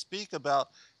 and they speak about,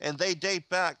 and they date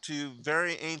back to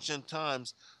very ancient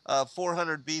times,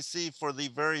 400 BC for the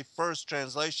very first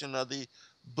translation of the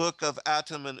Book of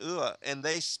Atum and Ua, and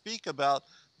they speak about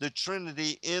the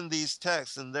Trinity in these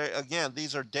texts, and again,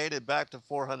 these are dated back to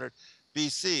 400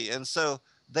 BC, and so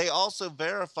they also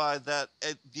verify that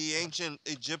the ancient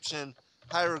Egyptian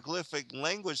hieroglyphic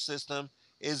language system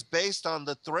is based on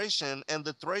the Thracian, and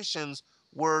the Thracians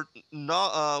were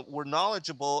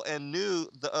knowledgeable and knew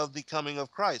of the coming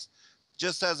of Christ.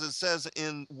 Just as it says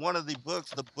in one of the books,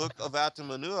 the Book of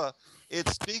Atum and Ua, it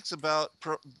speaks about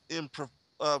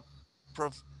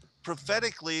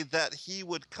prophetically that he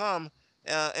would come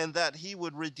and that he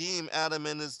would redeem Adam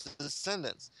and his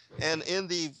descendants. And in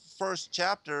the first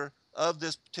chapter of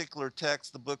this particular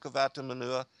text, the Book of Atum and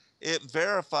Ua, it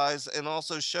verifies and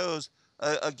also shows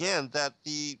again that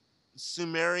the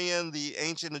Sumerian, the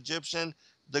ancient Egyptian,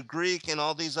 the Greek, and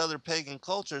all these other pagan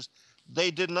cultures, they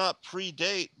did not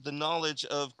predate the knowledge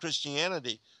of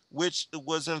Christianity, which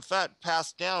was in fact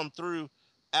passed down through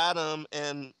Adam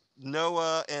and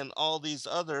Noah and all these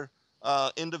other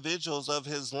individuals of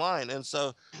his line. And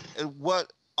so,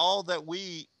 what all that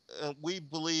we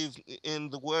believe in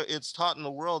the world, it's taught in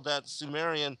the world that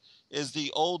Sumerian is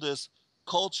the oldest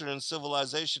culture and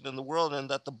civilization in the world, and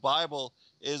that the Bible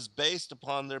is based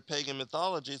upon their pagan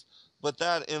mythologies. But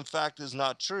that, in fact, is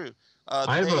not true.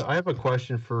 I have a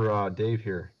question for Dave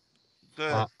here. Go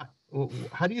ahead.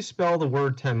 How do you spell the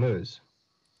word Tammuz?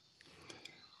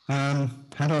 How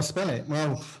do I spell it?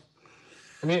 Well,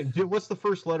 I mean, what's the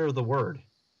first letter of the word?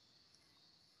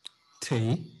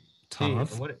 T.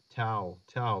 Tav. And what? Tau.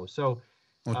 So,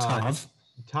 or Tav.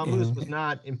 Tammuz was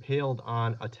not impaled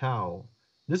on a Tau.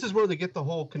 This is where they get the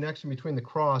whole connection between the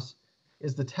cross.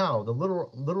 Is the Tau, the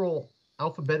literal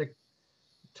alphabetic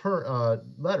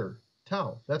letter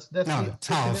Tau? That's no, the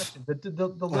connection.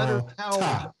 The letter Tau is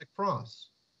not a cross.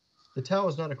 The Tau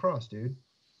is not a cross, dude.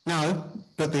 No,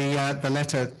 but the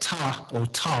letter Ta or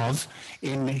Tav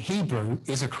in Hebrew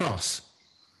is a cross.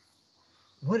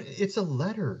 What? It's a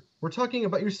letter. We're talking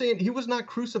about. You're saying he was not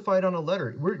crucified on a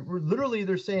letter. We're literally.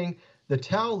 They're saying the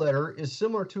Tau letter is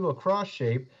similar to a cross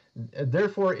shape.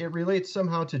 Therefore, it relates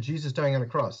somehow to Jesus dying on a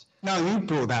cross. No, you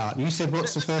brought that up. You said,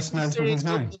 "What's the first letter of his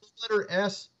name?" The letter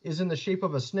S is in the shape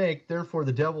of a snake. Therefore,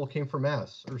 the devil came from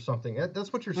S or something.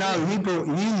 That's what you're saying. No,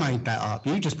 you made that up.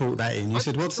 You just brought that in. You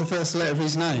said, "What's the first letter of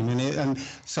his name?" And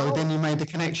so then you made the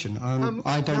connection.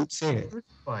 I don't see it.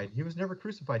 Crucified. He was never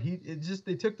crucified.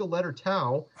 They took the letter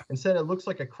Tau and said it looks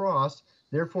like a cross.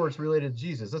 Therefore, it's related to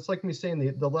Jesus. That's like me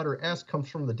saying the letter S comes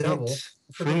from the devil.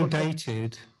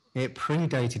 It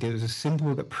predated. It was a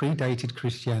symbol that predated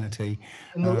Christianity,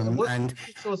 and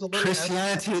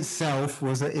Christianity itself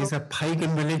is a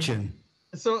pagan religion.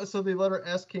 So the letter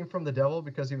S came from the devil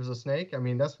because he was a snake. I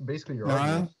mean, that's basically your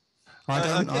argument.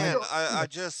 I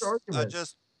just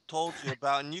told you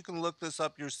about, and you can look this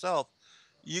up yourself.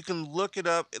 You can look it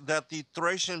up that the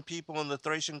Thracian people and the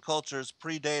Thracian cultures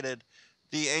predated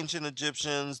the ancient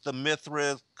Egyptians, the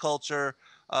Mithril culture,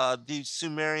 the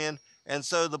Sumerian. And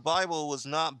so the Bible was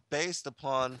not based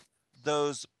upon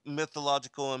those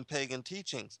mythological and pagan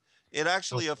teachings. It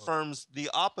actually affirms the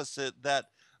opposite, that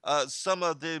some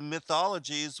of the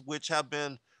mythologies which have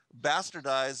been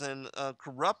bastardized and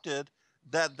corrupted,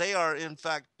 that they are in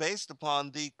fact based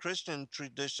upon the Christian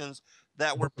traditions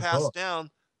that were passed down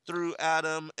through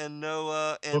Adam and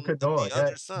Noah and the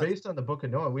other sons. Based on the Book of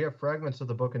Noah. We have fragments of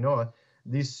the Book of Noah.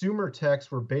 These Sumer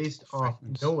texts were based off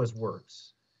Noah's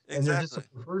works. And they're just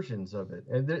perversions of it.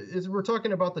 And we're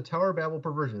talking about the Tower of Babel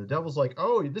perversion. The devil's like,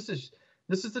 oh, this is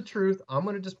the truth. I'm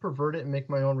going to just pervert it and make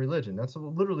my own religion. That's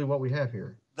literally what we have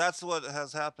here. That's what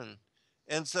has happened.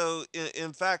 And so,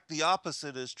 in fact, the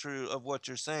opposite is true of what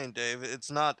you're saying, Dave.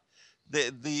 It's not,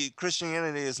 the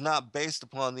Christianity is not based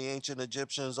upon the ancient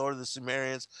Egyptians or the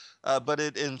Sumerians, but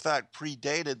it, in fact,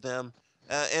 predated them.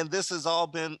 And this has all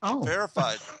been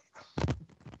verified.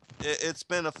 It's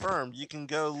been affirmed. You can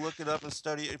go look it up and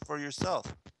study it for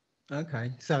yourself. Okay,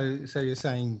 so you're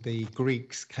saying the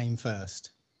Greeks came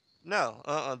first? No,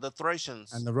 the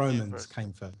Thracians. And the Romans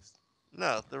came first?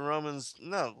 No, the Romans.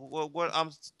 No, what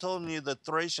I'm telling you, the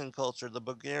Thracian culture, the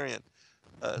Bulgarian,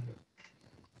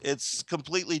 it's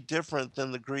completely different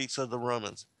than the Greeks or the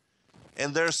Romans,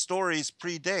 and their stories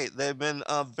predate. They've been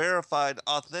verified,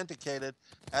 authenticated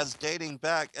as dating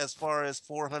back as far as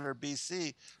 400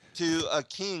 BC. To a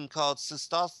king called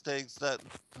Sesostris that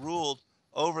ruled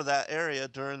over that area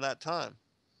during that time.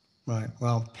 Right.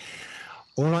 Well,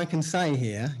 all I can say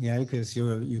here, because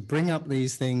you bring up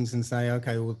these things and say,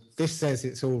 okay, well, this says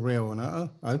it's all real, and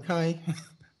okay,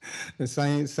 the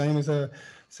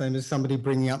same as somebody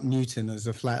bringing up Newton as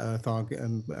a flat Earth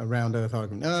argument, a round Earth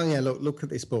argument. Oh yeah, look at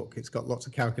this book. It's got lots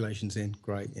of calculations in.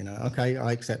 Great, okay,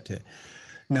 I accept it.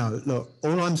 No, look,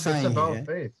 all I'm saying it's about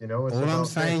faith, all I'm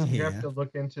saying here, you have to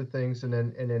look into things and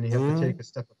then you have to take a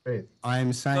step of faith.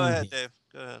 I'm saying go ahead, Dave.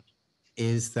 Go ahead.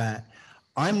 Is that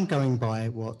I'm going by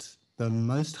what the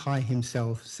Most High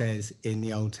himself says in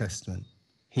the Old Testament.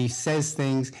 He says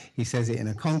things, he says it in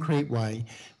a concrete way.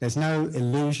 There's no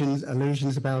illusions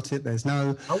about it. There's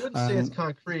no I wouldn't say it's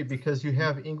concrete because you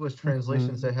have English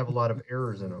translations that have a lot of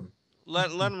errors in them.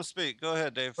 Let him speak. Go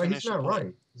ahead, Dave. But he's not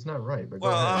right. He's not right. But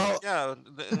well,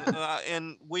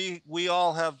 and we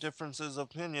all have differences of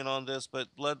opinion on this, but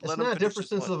let him not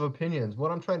differences of opinions.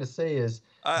 What I'm trying to say is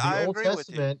the Old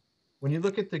Testament. When you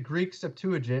look at the Greek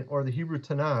Septuagint or the Hebrew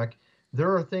Tanakh,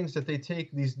 there are things that they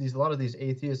take a lot of these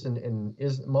atheists and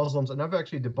Muslims, and I've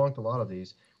actually debunked a lot of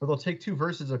these, where they'll take two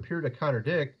verses that appear to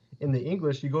contradict. In the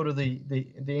English, you go to the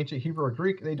ancient Hebrew or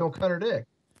Greek, they don't contradict.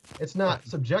 It's not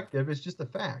subjective. It's just a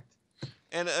fact.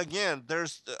 And again,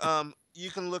 there's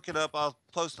you can look it up. I'll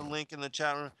post a link in the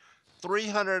chat room.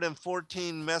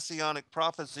 314 messianic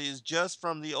prophecies just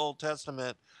from the Old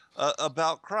Testament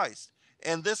about Christ.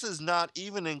 And this is not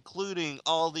even including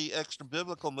all the extra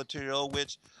biblical material,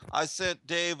 which I sent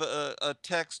Dave a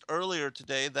text earlier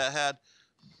today that had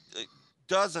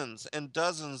dozens and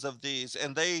dozens of these,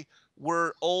 and they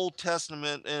were Old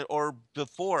Testament or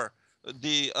before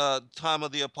the time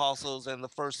of the apostles and the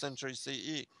first century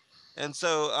CE. And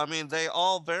so, I mean, they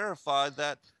all verified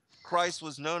that Christ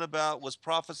was known about, was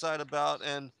prophesied about,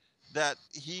 and that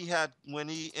he had, when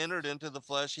he entered into the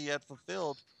flesh, he had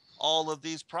fulfilled all of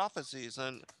these prophecies.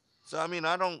 And so, I mean,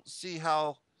 I don't see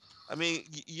how. I mean,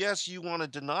 yes, you want to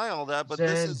deny all that, but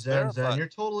this Zen, is Zen, Zen. verified. You're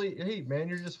totally. Hey, man,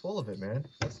 you're just full of it, man.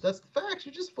 That's the facts.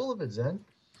 You're just full of it, Zen.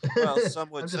 Well,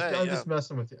 some would I'm just say, I'm yeah. just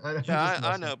messing with you. I'm Yeah, just I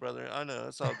messing. know, brother. I know.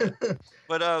 It's all good.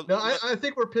 But No, I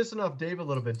think we're pissing off Dave a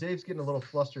little bit. Dave's getting a little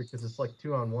flustered because it's like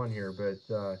 2-on-1 here,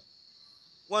 but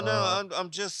well, no, uh, I'm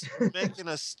just making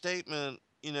a statement.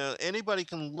 You know, anybody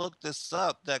can look this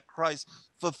up that Christ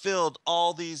fulfilled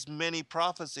all these many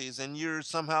prophecies, and you're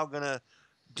somehow gonna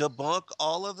debunk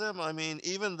all of them. I mean,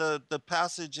 even the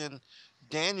passage in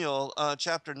Daniel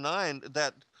chapter 9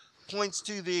 that points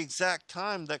to the exact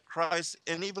time that Christ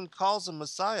and even calls him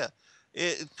Messiah.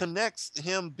 It connects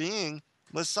him being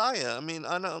Messiah. I mean,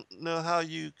 I don't know how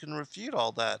you can refute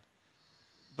all that.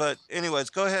 But anyways,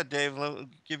 go ahead, Dave. Let me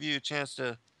give you a chance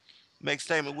to make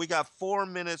statement. We got 4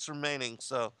 minutes remaining,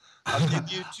 so I'll give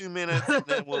you 2 minutes, and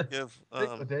then we'll give.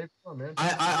 Dave, come on, man.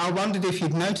 I wondered if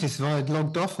you'd noticed if I had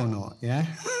logged off or not. Yeah.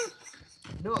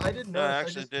 No, I didn't No, I notice.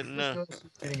 actually didn't Just know. noticed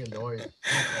you getting annoyed.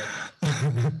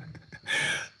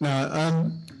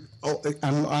 No,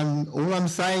 all I'm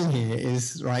saying here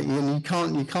is right. You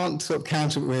can't sort of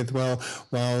counter it with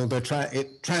the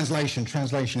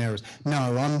translation errors.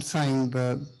 No, I'm saying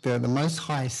the Most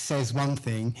High says one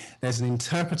thing. There's an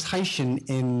interpretation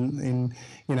in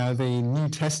the New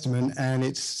Testament, and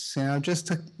it's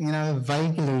just a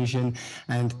vague illusion,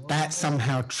 and that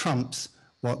somehow trumps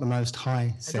what the Most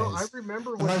High says. I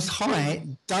remember the what Most High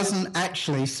doesn't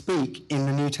actually speak in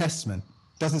the New Testament.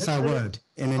 Doesn't say a word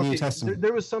in the New Testament.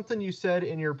 There was something you said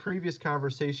in your previous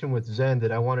conversation with Zen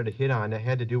that I wanted to hit on that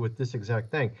had to do with this exact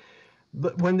thing.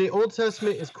 But when the Old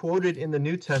Testament is quoted in the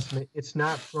New Testament, it's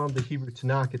not from the Hebrew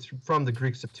Tanakh, it's from the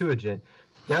Greek Septuagint.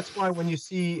 That's why when you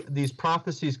see these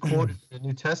prophecies quoted in the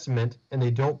New Testament and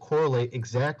they don't correlate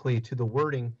exactly to the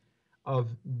wording of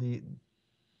the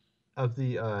I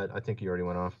think you already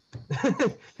went off.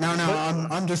 No,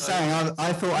 I'm just saying.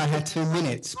 I thought I had 2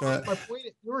 minutes, but my point.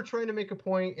 You were trying to make a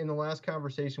point in the last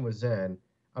conversation with Zen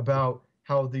about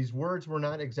how these words were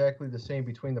not exactly the same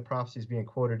between the prophecies being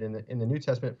quoted in the New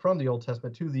Testament from the Old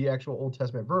Testament to the actual Old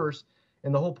Testament verse.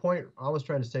 And the whole point I was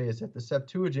trying to say is that the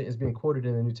Septuagint is being quoted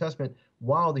in the New Testament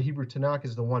while the Hebrew Tanakh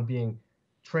is the one being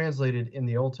translated in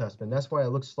the Old Testament. That's why it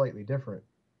looks slightly different.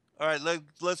 All right,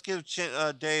 let's give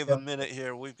Dave a minute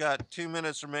here. We've got 2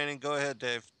 minutes remaining. Go ahead,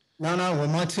 Dave. No, well,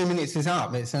 my 2 minutes is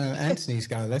up. It's Anthony's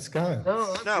go. Let's go.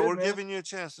 No, we're giving you a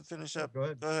chance to finish up.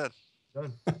 Go ahead.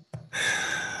 Done.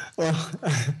 Well,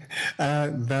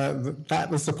 that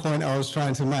was the point I was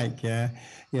trying to make. Yeah,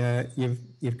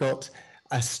 you've got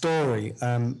a story,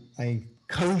 a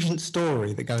cogent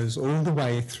story that goes all the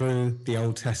way through the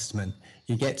Old Testament.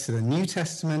 You get to the New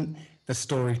Testament, the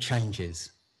story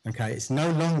changes. Okay, it's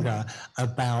no longer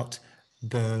about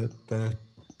the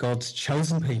God's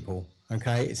chosen people.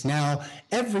 Okay, it's now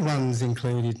everyone's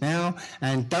included now,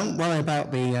 and don't worry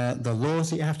about the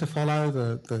laws that you have to follow,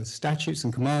 the statutes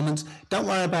and commandments. Don't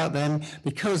worry about them,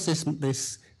 because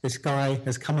this guy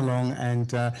has come along and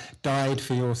died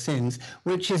for your sins,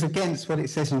 which is against what it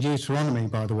says in Deuteronomy,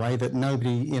 by the way, that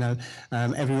nobody,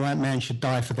 every man should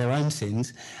die for their own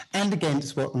sins, and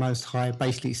against what the Most High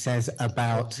basically says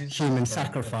about human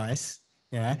sacrifice.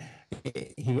 Yeah,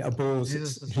 he abhors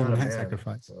human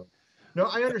sacrifice. So. No,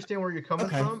 I understand where you're coming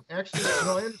from. Actually,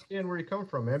 no, I understand where you're coming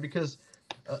from, man, because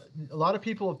a lot of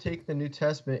people have taken the New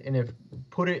Testament and have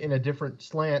put it in a different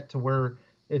slant to where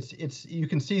it's you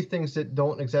can see things that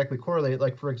don't exactly correlate,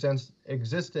 like for example,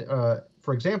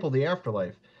 the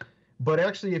afterlife. But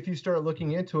actually, if you start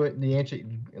looking into it in the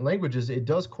ancient languages, it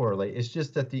does correlate. It's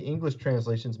just that the English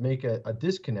translations make a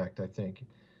disconnect, I think,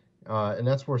 and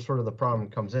that's where sort of the problem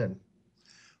comes in.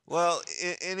 Well,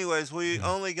 anyways, we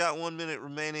only got 1 minute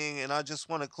remaining, and I just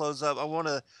want to close up. I want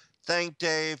to thank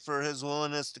Dave for his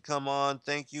willingness to come on.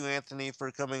 Thank you, Anthony,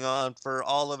 for coming on, for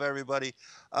all of everybody.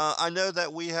 I know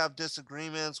that we have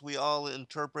disagreements. We all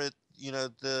interpret,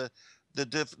 the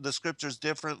scriptures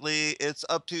differently. It's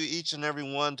up to each and every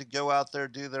one to go out there,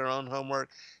 do their own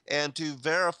homework, and to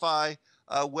verify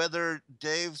Whether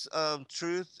Dave's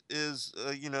truth is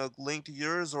linked to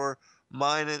yours, or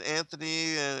mine and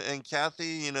Anthony and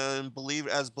Kathy, and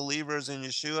as believers in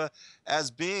Yeshua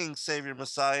as being Savior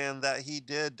Messiah, and that he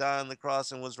did die on the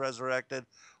cross and was resurrected,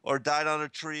 or died on a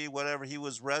tree, whatever. He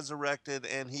was resurrected,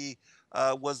 and he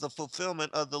was the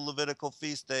fulfillment of the Levitical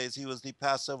feast days. He was the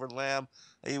Passover lamb.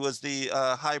 He was the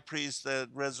high priest that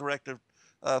resurrected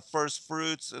first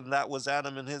fruits, and that was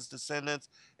Adam and his descendants,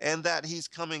 and that he's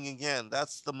coming again.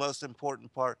 That's the most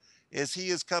important part, is he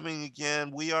is coming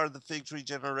again. We are the fig tree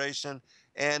generation,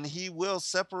 and he will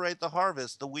separate the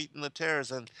harvest, the wheat and the tares,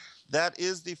 and that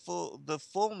is the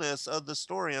fullness of the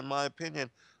story, in my opinion,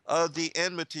 of the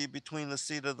enmity between the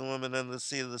seed of the woman and the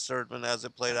seed of the serpent as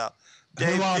it played out.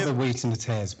 Dave, Who are the wheat and the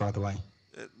tares, by the way?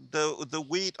 The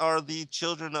wheat are the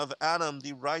children of Adam,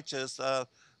 the righteous,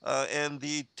 and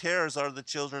the tares are the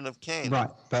children of Cain. Right,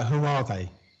 but who are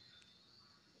they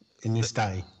in this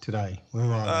day, today?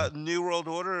 Who are they? New World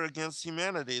Order against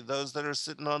humanity, those that are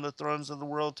sitting on the thrones of the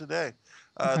world today.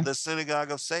 Okay. The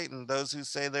synagogue of Satan, those who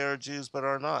say they are Jews but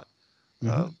are not.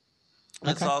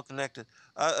 It's Okay. all connected.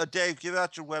 Dave, give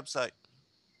out your website.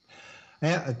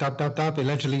 Yeah,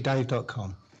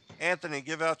 www.allegedlydave.com. Anthony,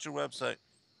 give out your website.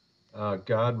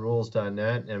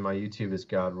 Godrules.net, and my YouTube is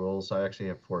Godrules. I actually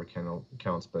have 4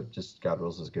 accounts, but just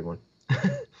Godrules is a good one.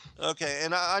 Okay,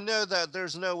 and I know that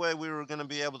there's no way we were going to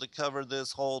be able to cover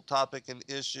this whole topic and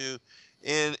issue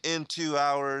in 2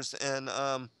 hours, and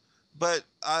but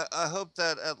I hope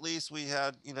that at least we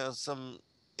had some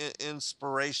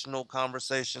inspirational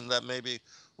conversation that maybe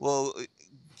will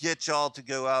get y'all to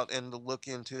go out and to look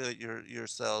into it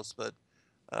yourselves. But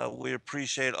we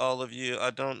appreciate all of you. I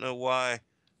don't know why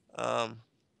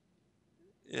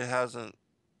it hasn't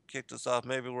kicked us off.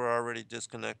 Maybe we're already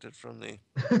disconnected from the.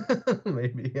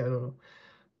 Maybe, I don't know.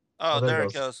 Oh, there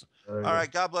it goes. There all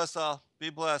right. God bless all. Be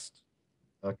blessed.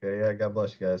 Okay, yeah, God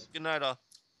bless you guys. Good night, all.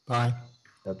 Bye.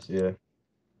 That's yeah.